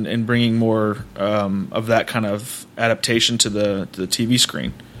novels and bringing more of that kind of adaptation to the TV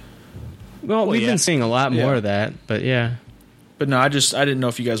screen. Well, we've been seeing a lot more of that, but yeah. But no, I didn't know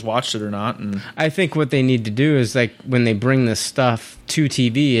if you guys watched it or not. And I think what they need to do is, like, when they bring this stuff to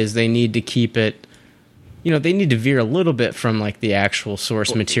TV, is they need to keep it, they need to veer a little bit from, like, the actual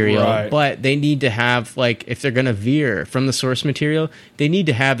source material. But they need to have, like, if they're going to veer from the source material, they need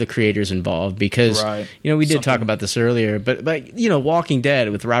to have the creators involved. Because, we did talk about this earlier, but Walking Dead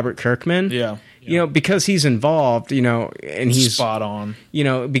with Robert Kirkman. Yeah. Because he's involved, and he's spot on.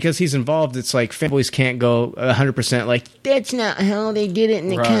 Because he's involved, it's like fanboys can't go 100% like, that's not how they did it in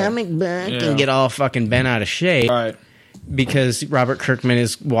the comic book, and get all fucking bent out of shape. Right. Because Robert Kirkman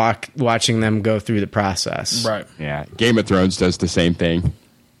is watching them go through the process. Right. Yeah. Game of Thrones does the same thing.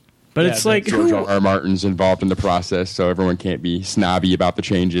 But it's like George R. Martin's involved in the process, so everyone can't be snobby about the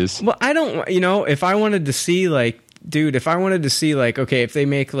changes. Well, I don't, if I wanted to see, like, okay, if they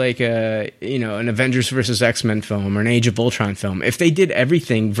make like an Avengers versus X-Men film or an Age of Ultron film, if they did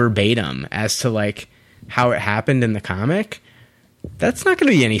everything verbatim as to like how it happened in the comic, that's not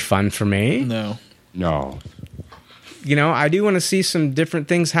going to be any fun for me. No. I do want to see some different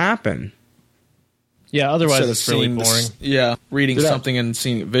things happen. Yeah, otherwise it's really boring. Reading something and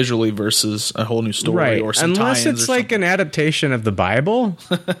seeing it visually versus a whole new story or some unless it's like an adaptation of the Bible.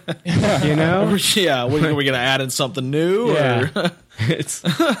 Yeah, are we going to add in something new? Yeah. Or It's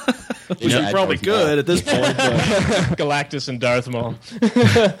which is probably good at this point. But. Galactus and Darth Maul.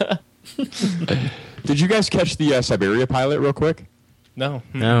 Did you guys catch the Siberia pilot real quick? No.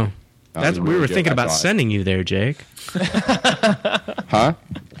 That's we were thinking about sending you there, Jake. Huh?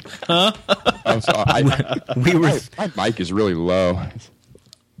 I'm sorry. My mic is really low.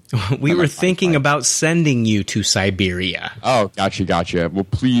 We were thinking about sending you to Siberia. Oh, gotcha. Well,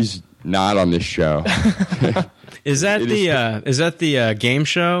 please not on this show. Is that the game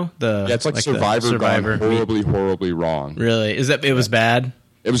show? It's like Survivor gone horribly wrong. Really? It was bad?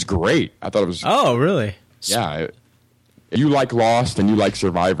 It was great. I thought it was. Oh, really? Yeah. If you like Lost and you like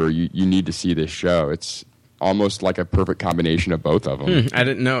Survivor, you need to see this show. It's almost like a perfect combination of both of them. I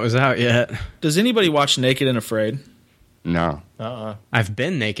didn't know it was out yet. Does anybody watch Naked and Afraid? No. I've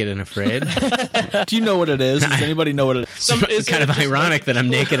been naked and afraid. Do you know what it is? Does anybody know what it is? It's kind of ironic that I'm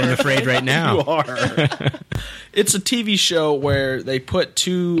naked and afraid right now. You are. It's a TV show where they put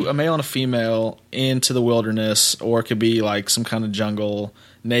a male and a female into the wilderness, or it could be like some kind of jungle,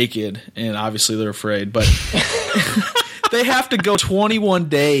 naked, and obviously they're afraid. But they have to go 21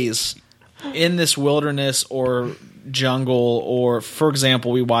 days in this wilderness or jungle, or for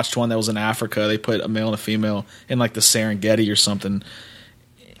example, we watched one that was in Africa. They put a male and a female in like the Serengeti or something,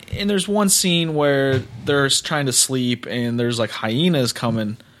 and there's one scene where they're trying to sleep and there's like hyenas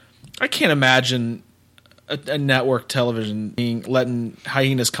coming. I can't imagine a network television letting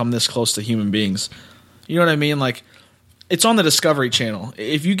hyenas come this close to human beings. You know what I mean? Like, it's on the Discovery Channel.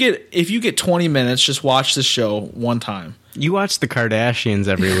 If you get 20 minutes, just watch this show one time. You watch the Kardashians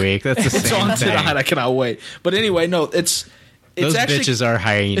every week. That's the same it's on thing. Tonight. I cannot wait. But anyway, no, those actually, bitches are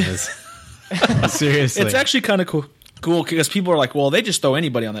hyenas. Seriously, it's actually kind of cool because people are like, well, they just throw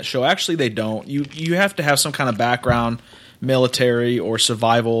anybody on that show. Actually, they don't. You have to have some kind of background, military or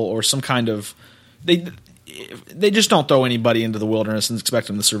survival or some kind of they just don't throw anybody into the wilderness and expect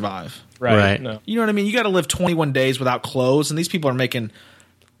them to survive. Right. No. You know what I mean? You got to live 21 days without clothes, and these people are making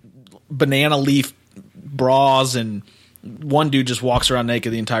banana leaf bras, and one dude just walks around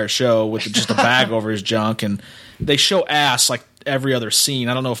naked the entire show with just a bag over his junk, and they show ass like every other scene.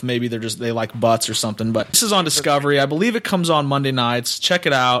 I don't know if maybe they like butts or something, but this is on Discovery. I believe it comes on Monday nights. Check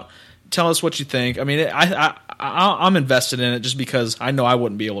it out. Tell us what you think. I mean, I'm invested in it just because I know I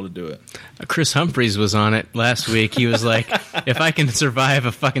wouldn't be able to do it. Chris Humphries was on it last week. He was like, if I can survive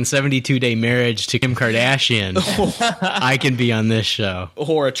a fucking 72-day marriage to Kim Kardashian, I can be on this show.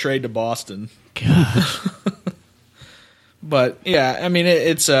 Or a trade to Boston. God. But yeah, I mean,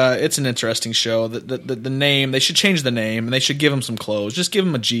 it's an interesting show. The name, they should change the name, and they should give him some clothes. Just give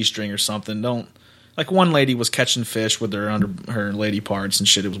him a G-string or something. Don't, like, one lady was catching fish with her lady parts and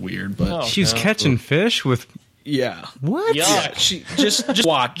shit. It was weird, but she was catching fish with. Yeah. What? Yeah. She just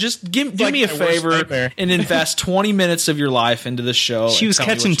watch. Just do me a favor and invest 20 minutes of your life into this show. She was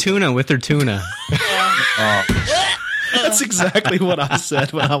catching tuna with her tuna. That's exactly what I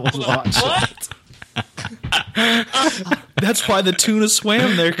said when I was watching. What? That's why the tuna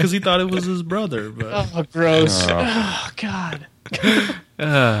swam there, because he thought it was his brother. But. Oh, gross. Oh, God.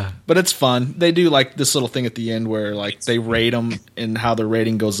 But it's fun. They do like this little thing at the end where like they rate them and how their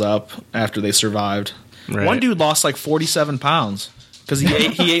rating goes up after they survived. Right. One dude lost like 47 pounds because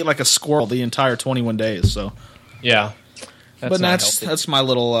he ate like a squirrel the entire 21 days. So yeah, that's my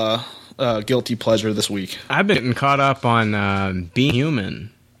little guilty pleasure this week. I've been getting caught up on Being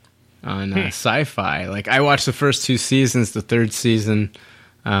Human on Sci-Fi. Like I watched the first 2 seasons. The third season,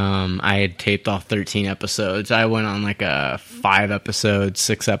 I had taped all 13 episodes. I went on like a 5-episode,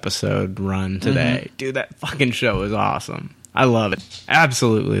 6-episode run today. Mm-hmm. Dude, that fucking show is awesome. I love it.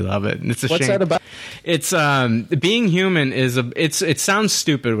 Absolutely love it. And it's a shame. What's that about? It's Being Human is it sounds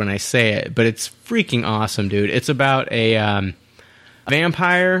stupid when I say it, but it's freaking awesome, dude. It's about a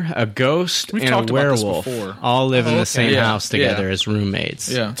vampire, a ghost, and a werewolf all live in the same house together as roommates.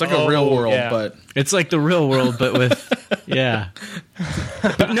 Yeah, it's like a real world, but it's like the real world, but with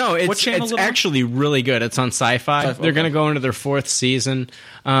But no, it's actually really good. It's on Sci-Fi. They're going to go into their 4th season.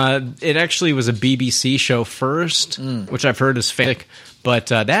 It actually was a BBC show first, which I've heard is fake. But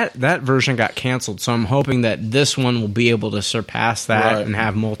that version got canceled, so I'm hoping that this one will be able to surpass that and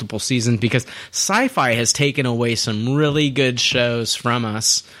have multiple seasons, because Sci-Fi has taken away some really good shows from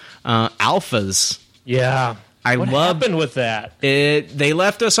us. Alphas. Yeah. What happened with that? They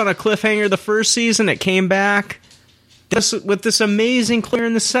left us on a cliffhanger the first season. It came back with this amazing clear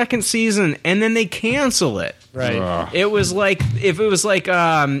in the second season, and then they cancel it. Right. It was like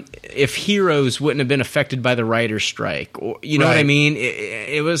if Heroes wouldn't have been affected by the writer's strike, or you know what I mean.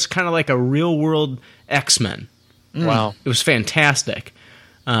 It was kind of like a real world X-Men. Wow, it was fantastic.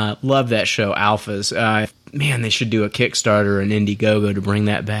 Love that show, Alphas. Man, they should do a Kickstarter or an Indiegogo to bring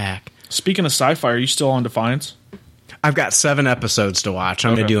that back. Speaking of Sci-Fi, are you still on Defiance? I've got 7 episodes to watch.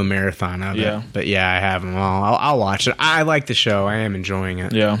 I'm going to do a marathon of it. But yeah, I have them all. I'll watch it. I like the show. I am enjoying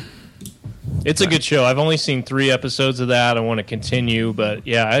it. Yeah. It's a good show. I've only seen 3 episodes of that. I want to continue, but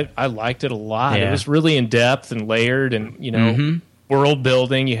yeah, I liked it a lot. Yeah. It was really in depth and layered, and world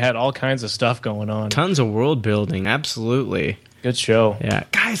building. You had all kinds of stuff going on. Tons of world building. Absolutely. Good show. Yeah,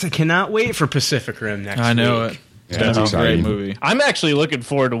 guys, I cannot wait for Pacific Rim next week. I know it. Yeah, it's a great movie. I'm actually looking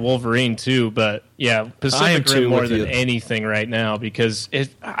forward to Wolverine too, but yeah, Pacific Rim more than anything right now, because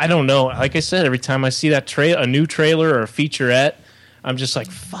I don't know. Like I said, every time I see that a new trailer or a featurette, I'm just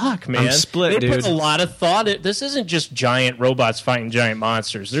like, fuck, man. I'm split, They put a lot of thought. This isn't just giant robots fighting giant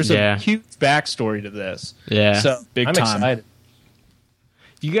monsters. There's a huge backstory to this. Yeah, so big I'm time. excited.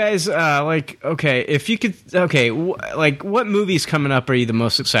 You guys, if you could, what movies coming up are you the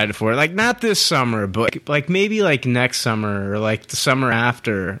most excited for? Like, not this summer, but like maybe like next summer or like the summer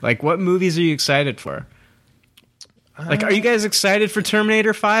after. Like, what movies are you excited for? Like, are you guys excited for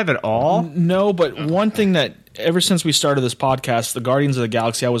Terminator 5 at all? No, but one thing that ever since we started this podcast, the Guardians of the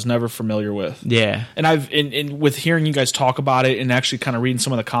Galaxy, I was never familiar with. Yeah. And with hearing you guys talk about it and actually kind of reading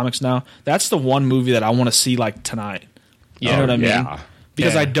some of the comics now, that's the one movie that I want to see like tonight. You know what I mean? Yeah.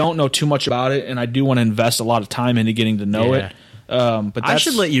 Because I don't know too much about it, and I do want to invest a lot of time into getting to know it. But I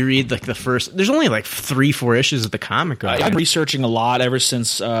should let you read like the first. There's only like 3-4 issues of the comic. Right? I've been researching a lot ever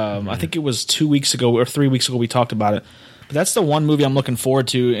since. I think it was 2 weeks ago or 3 weeks ago we talked about it. But that's the one movie I'm looking forward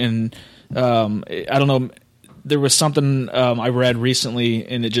to. And I don't know. There was something I read recently,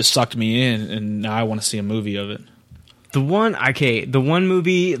 and it just sucked me in, and now I want to see a movie of it. The one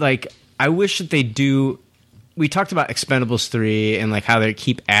movie, like, I wish that they do. We talked about Expendables 3 and like how they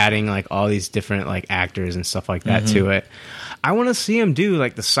keep adding like all these different like actors and stuff like that to it. I want to see him do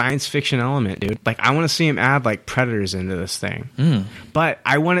like the science fiction element, dude. Like, I want to see him add like Predators into this thing. But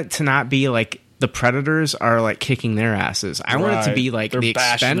I want it to not be like the Predators are like kicking their asses. I want it to be like the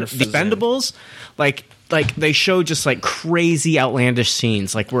Expendables. Like, like they show just like crazy outlandish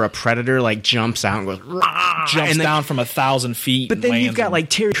scenes, like where a predator like jumps out and goes jumps down from 1,000 feet. But then you've got like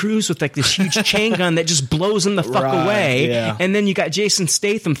Terry Crews with like this huge chain gun that just blows him the fuck away. Yeah. And then you got Jason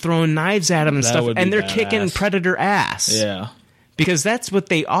Statham throwing knives at him and stuff, and they're kicking predator ass. Yeah. Because that's what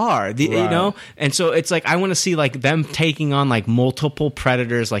they are, you know? And so it's like, I want to see like them taking on like multiple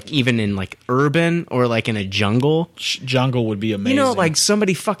predators, like even in like urban or like in a jungle. Jungle would be amazing. You know, like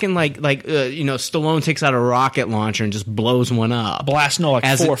somebody fucking like you know, Stallone takes out a rocket launcher and just blows one up. Blasting like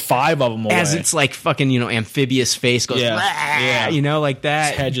 4 or 5 of them away. As it's like fucking, you know, amphibious face goes, you know, like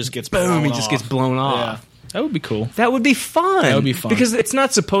that. His head just gets boom, blown he just gets blown off. Yeah. That would be cool. That would be fun. That would be fun. Because it's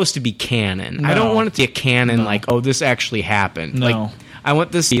not supposed to be canon. No. I don't want it to be a canon like, oh, this actually happened. No. Like, I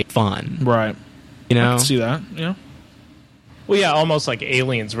want this to be fun. Right. You know? I can see that, yeah. Well, yeah, almost like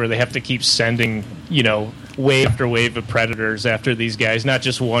Aliens, where they have to keep sending, you know, wave after wave of predators after these guys, not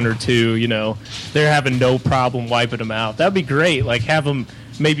just 1 or 2, you know. They're having no problem wiping them out. That'd be great. Like, have them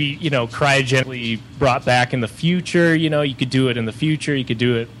maybe, you know, cryogenically brought back in the future. You know, you could do it in the future. You could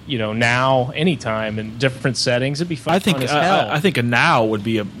do it, you know, now, anytime, in different settings. It'd be fun. Fun as hell. I think a now would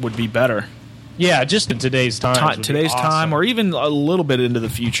be better. Yeah, just in today's time. Today's time, or even a little bit into the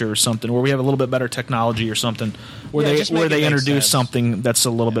future or something, where we have a little bit better technology or something, where they introduce something that's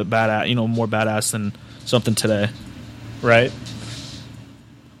a little bit badass, you know, more badass than something today. Right.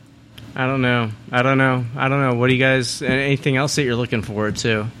 I don't know. What do you guys? Anything else that you're looking forward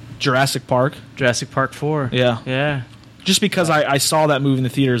to? Jurassic Park 4. Yeah. Just because I saw that movie in the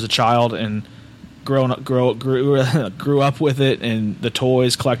theater as a child and grew up with it, and the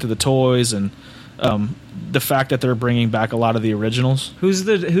toys, collected the toys, and the fact that they're bringing back a lot of the originals. Who's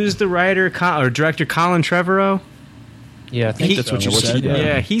the writer or director? Colin Trevorrow. Yeah, I think that's what you said.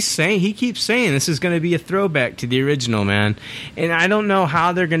 Yeah, he keeps saying this is going to be a throwback to the original, man. And I don't know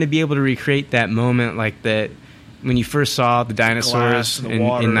how they're going to be able to recreate that moment like that when you first saw the dinosaurs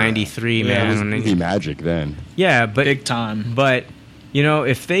in '93, man. It was movie magic then. Yeah, but big time. But you know,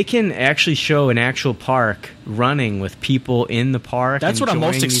 if they can actually show an actual park running with people in the park, that's what I'm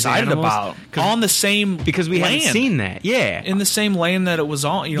most excited about. On the same because we haven't seen that. Yeah, in the same lane that it was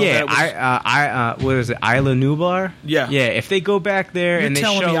on. You know, yeah, what is it, Isla Nublar? Yeah. If they go back there and they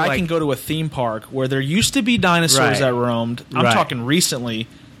show, me I can go to a theme park where there used to be dinosaurs that roamed. I'm talking recently,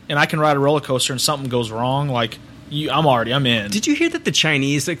 and I can ride a roller coaster and something goes wrong, like. I'm in. Did you hear that the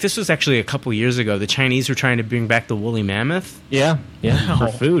Chinese, like this was actually a couple years ago, the Chinese were trying to bring back the woolly mammoth? Yeah, for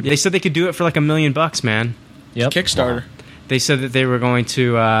food. They said they could do it for like $1 million, man. Yep. Kickstarter. They said that they were going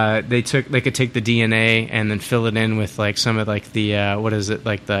to, they could take the DNA and then fill it in with like some of like the, what is it,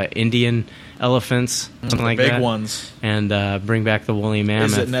 like the Indian elephants, something like that. Big ones. And bring back the woolly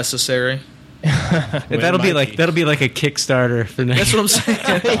mammoth. Is it necessary? That'll be like a Kickstarter for next. That's what I'm saying.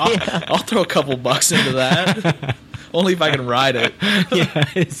 I'll throw a couple bucks into that. Only if I can ride it. Yeah,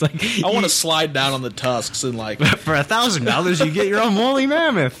 it's like I want to slide down on the tusks and like for $1,000 you get your own woolly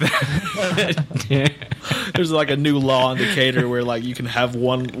mammoth. There's like a new law in Decatur where like you can have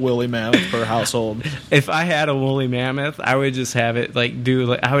one woolly mammoth per household. If I had a woolly mammoth, I would just have it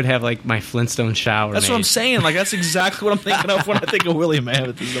I would have like my Flintstone shower. That's what I'm saying. Like that's exactly what I'm thinking of when I think of woolly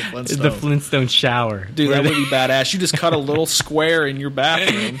mammoth. Is the Flintstone. The Flintstone shower, dude. That would be badass. You just cut a little square in your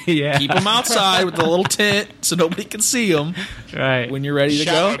bathroom. Yeah. Keep them outside with the little tent so nobody can see them. Right. When you're ready to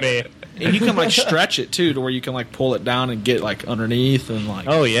go. And you can like stretch it too, to where you can like pull it down and get like underneath and like.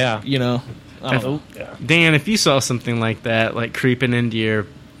 Oh yeah. You know. I don't know. Yeah. Dan, if you saw something like that, like creeping into your,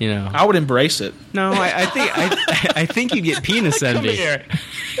 you know, I would embrace it. No, I think you get penis envy.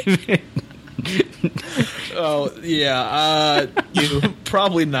 Oh yeah, you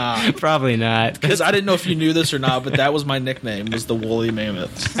probably not. Probably not, because I didn't know if you knew this or not, but that was my nickname, was the woolly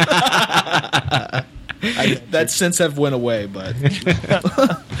mammoth. That since have went away, but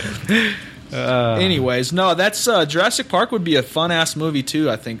anyways, no, that's Jurassic Park would be a fun ass movie too.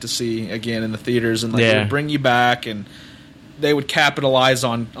 I think to see again in the theaters, and like it would bring you back, and they would capitalize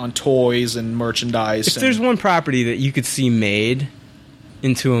on toys and merchandise. If there's one property that you could see made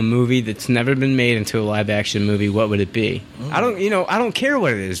into a movie that's never been made into a live action movie, what would it be? I don't care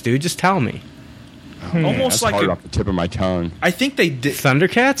what it is, dude. Just tell me. Almost that's like hard off the tip of my tongue. I think they did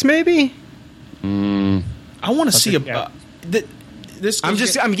Thundercats, maybe. I want to see a.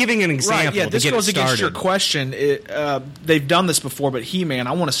 I'm giving an example. Right, yeah, this goes against your question. They've done this before, but He-Man,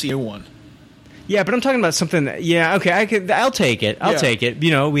 I want to see a new one. Yeah, but I'm talking about something. I'll take it. I'll take it.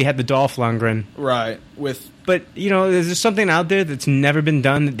 You know, we had the Dolph Lundgren. Right. But you know, is there something out there that's never been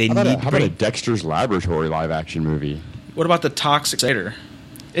done that they need? How about a Dexter's Laboratory live action movie? What about the Toxic Crusader?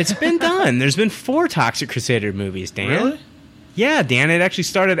 It's been done. There's been 4 Toxic Crusader movies, Dan. Really? Yeah, Dan, it actually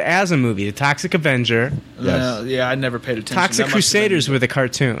started as a movie, The Toxic Avenger. Yes. Yeah, I never paid attention. Toxic Crusaders were the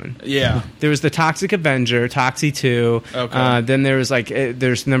cartoon. Yeah. There was The Toxic Avenger, Toxie 2. Okay. Then there was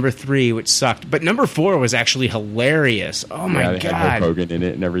there's number 3, which sucked. But number 4 was actually hilarious. Oh my they God. had Hulk Hogan in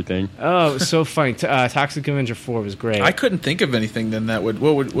it and everything. Oh, it was so funny. Toxic Avenger 4 was great. I couldn't think of anything then that would.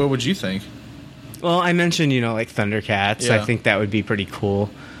 What would you think? Well, I mentioned, like Thundercats. Yeah. I think that would be pretty cool.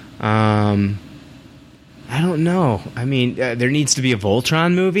 I don't know. I mean, there needs to be a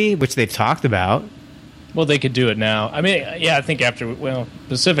Voltron movie, which they've talked about. Well, they could do it now. I mean, yeah, I think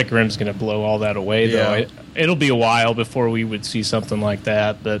Pacific Rim's going to blow all that away, though. It'll be a while before we would see something like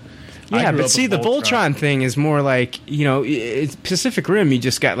that, but... Yeah, but see, the Voltron thing is more like, it's Pacific Rim, you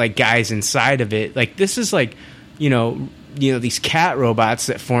just got, guys inside of it. This is these cat robots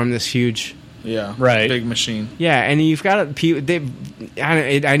that form this huge... Yeah, right. Big machine. Yeah, and you've got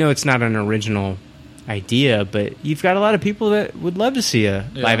I know it's not an original idea, but you've got a lot of people that would love to see a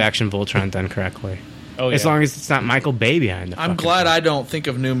live-action Voltron done correctly. Oh, yeah. As long as it's not Michael Bay behind the I'm glad I don't think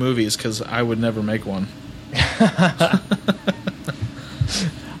of new movies, because I would never make one.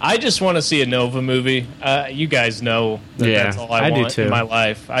 I just want to see a Nova movie. You guys know that's all I want in my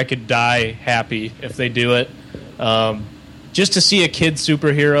life. I could die happy if they do it. Just to see a kid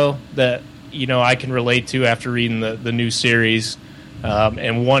superhero that I can relate to after reading the new series,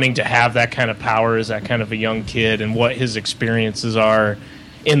 and wanting to have that kind of power as that kind of a young kid, and what his experiences are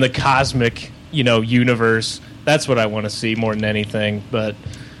in the cosmic universe. That's what I want to see more than anything. But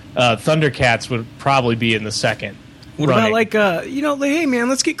Thundercats would probably be in the second. What about hey man,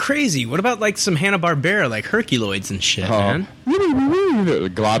 let's get crazy. What about some Hanna-Barbera, like Herculoids and shit, man?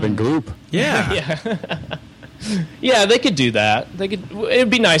 Glob and Gloop. Yeah. Yeah, they could do that. It'd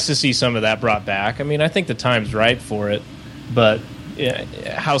be nice to see some of that brought back. I mean, I think the time's right for it. But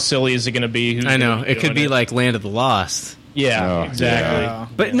how silly is it going to be? I know. It could be like Land of the Lost. Yeah, exactly. Yeah.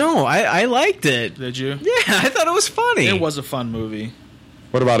 But no, I liked it. Did you? Yeah, I thought it was funny. It was a fun movie.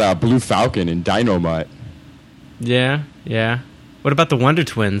 What about Blue Falcon and Dynamite? Yeah. What about the Wonder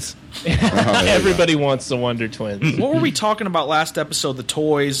Twins? Everybody wants the Wonder Twins. What were we talking about last episode? The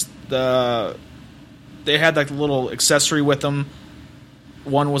toys, they had a little accessory with them.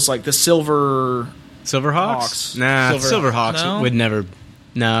 One was the Silverhawks. Nah, Silverhawks would never.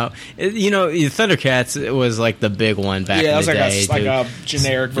 No, Thundercats was the big one back in the day. Yeah, it was a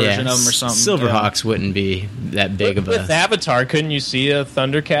generic version of them or something. Silverhawks wouldn't be that big of a. With Avatar, couldn't you see a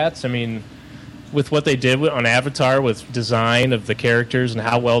Thundercats? I mean, with what they did on Avatar, with design of the characters and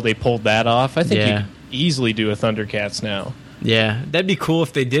how well they pulled that off, I think you could easily do a Thundercats now. Yeah, that'd be cool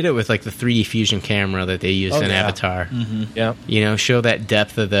if they did it with the 3D fusion camera that they used in Avatar. Mm-hmm. Yeah, show that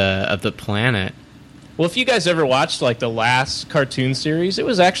depth of the planet. Well, if you guys ever watched the last cartoon series, it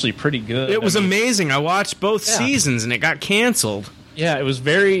was actually pretty good. It was amazing. I watched both seasons and it got canceled. Yeah, it was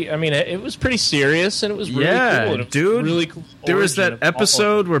it was pretty serious and it was really cool. And Dude, really cool. There was that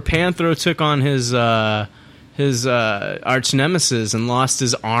episode where Panthro took on his arch nemesis and lost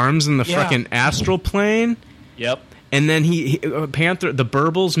his arms in the fucking astral plane. Yep. And then the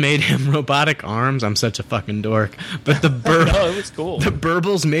Burbles made him robotic arms. I'm such a fucking dork. But no, it was cool. The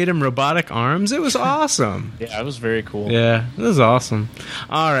Burbles made him robotic arms. It was awesome. Yeah, it was very cool. Yeah, it was awesome.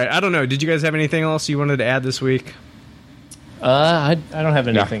 All right, I don't know. Did you guys have anything else you wanted to add this week? I don't have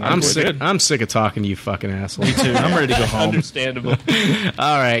anything. I'm sick of talking to you fucking assholes. Me too. I'm ready to go home. Understandable.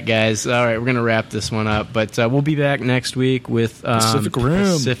 All right, guys. All right, we're going to wrap this one up. But we'll be back next week with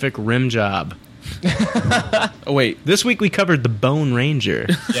Pacific Rim Job. Oh, wait. This week we covered the Bone Ranger.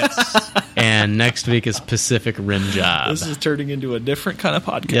 Yes. And next week is Pacific Rim Job. This is turning into a different kind of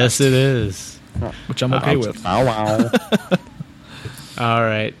podcast. Yes, it is. Which I'm okay with. Wow. All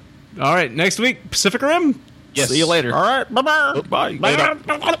right. Next week, Pacific Rim. Yes. See you later. All right. Bye-bye. Bye. Later.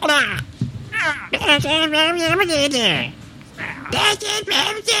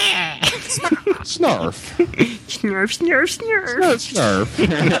 Snarf.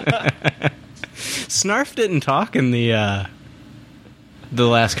 Snarf. Snarf didn't talk in the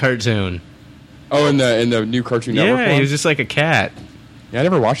last cartoon. Oh, in the new Cartoon Network one? Yeah, he was just like a cat. Yeah, I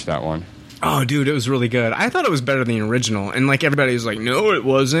never watched that one. Oh, dude, it was really good. I thought it was better than the original, and everybody was like, "No, it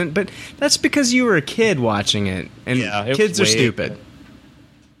wasn't." But that's because you were a kid watching it, and kids are stupid.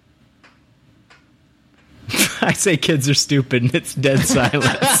 I say kids are stupid, and it's dead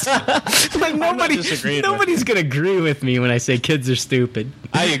silence. Nobody's gonna agree with me when I say kids are stupid.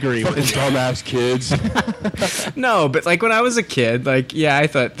 I agree. Dumbass kids. No, but when I was a kid, I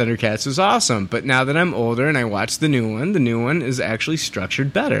thought Thundercats was awesome. But now that I'm older and I watch the new one is actually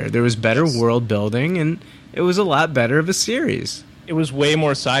structured better. There was better world building, and it was a lot better of a series. It was way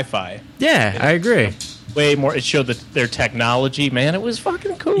more sci-fi. Yeah, I agree. way more. It showed their technology. Man, it was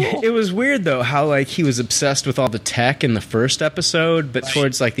fucking cool. It was weird though how like he was obsessed with all the tech in the first episode, but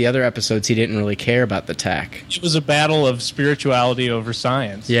towards like the other episodes, he didn't really care about the tech. It was a battle of spirituality over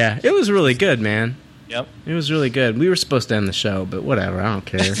science. Yeah, it was really good, man. Yep. It was really good. We were supposed to end the show, but whatever. I don't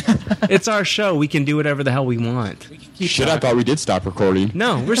care. It's our show. We can do whatever the hell we want. Shit, I thought we did stop recording.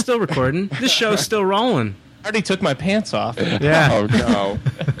 No, we're still recording. This show's still rolling. I already took my pants off. Yeah. Oh, no.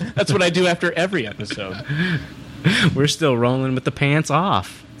 That's what I do after every episode. We're still rolling with the pants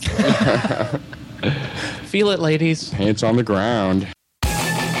off. Feel it, ladies. Pants on the ground.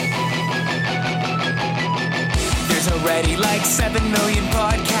 There's already like 7 million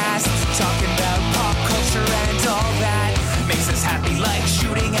podcasts talking about pop culture and all that. Makes us happy like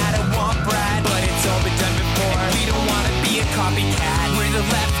shooting at a womp rat. But it's all been done before. And we don't want to be a copycat. We're the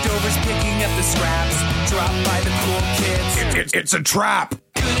leftovers picking up the scraps dropped by the cool kids. It's a trap.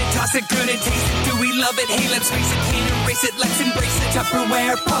 Gonna toss it, gonna taste it, do we love it? Hey, let's face it, can't erase it, let's embrace it.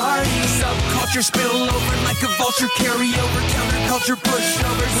 Tupperware party. Subculture spill over like a vulture, carry over, counterculture,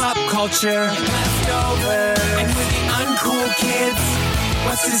 pushovers, pop culture, leftover. And with the uncool kids,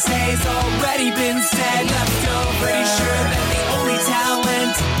 what's to say's already been said. Leftover. Pretty sure that the only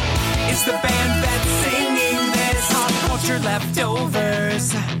talent is the band that's singing this. Pop culture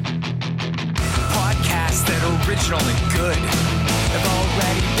leftovers. Podcasts that are original and good have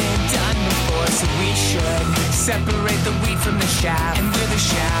already been done before, so we should separate the wheat from the chaff. And we're the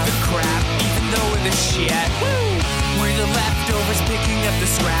chaff, the crap, even though we're the shit. Woo! We're the leftovers picking up the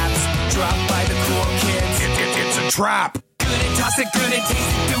scraps dropped by the cool kids. It's a trap. Gonna toss it, gonna taste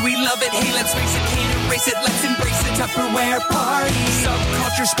it, do we love it? Hey, let's face it, can't erase it, let's embrace the Tupperware party.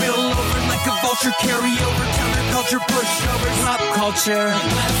 Subculture spill over like a vulture, carry over, counterculture, pushovers, pop culture,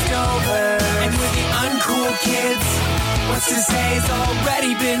 leftover. And with the uncool kids, what's to say's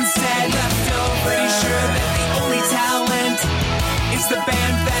already been said. Leftover. Pretty sure that the only talent is the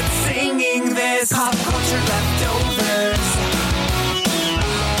band that's singing this. Pop culture leftovers.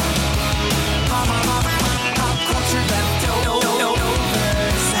 Pop culture leftovers.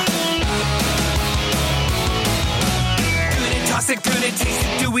 Gonna toss it, gonna taste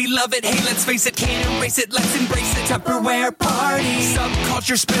it, do we love it? Hey, let's face it, can't erase it, let's embrace the Tupperware party.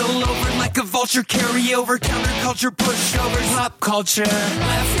 Subculture spill over like a vulture, carry over, counterculture, pushovers, pop culture,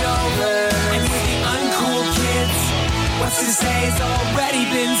 leftover. And with the uncool kids, what's to say's already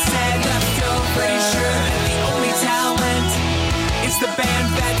been said. Leftover. Pretty sure that the only talent is the band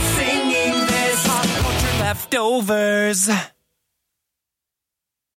that's singing this. Pop culture leftovers.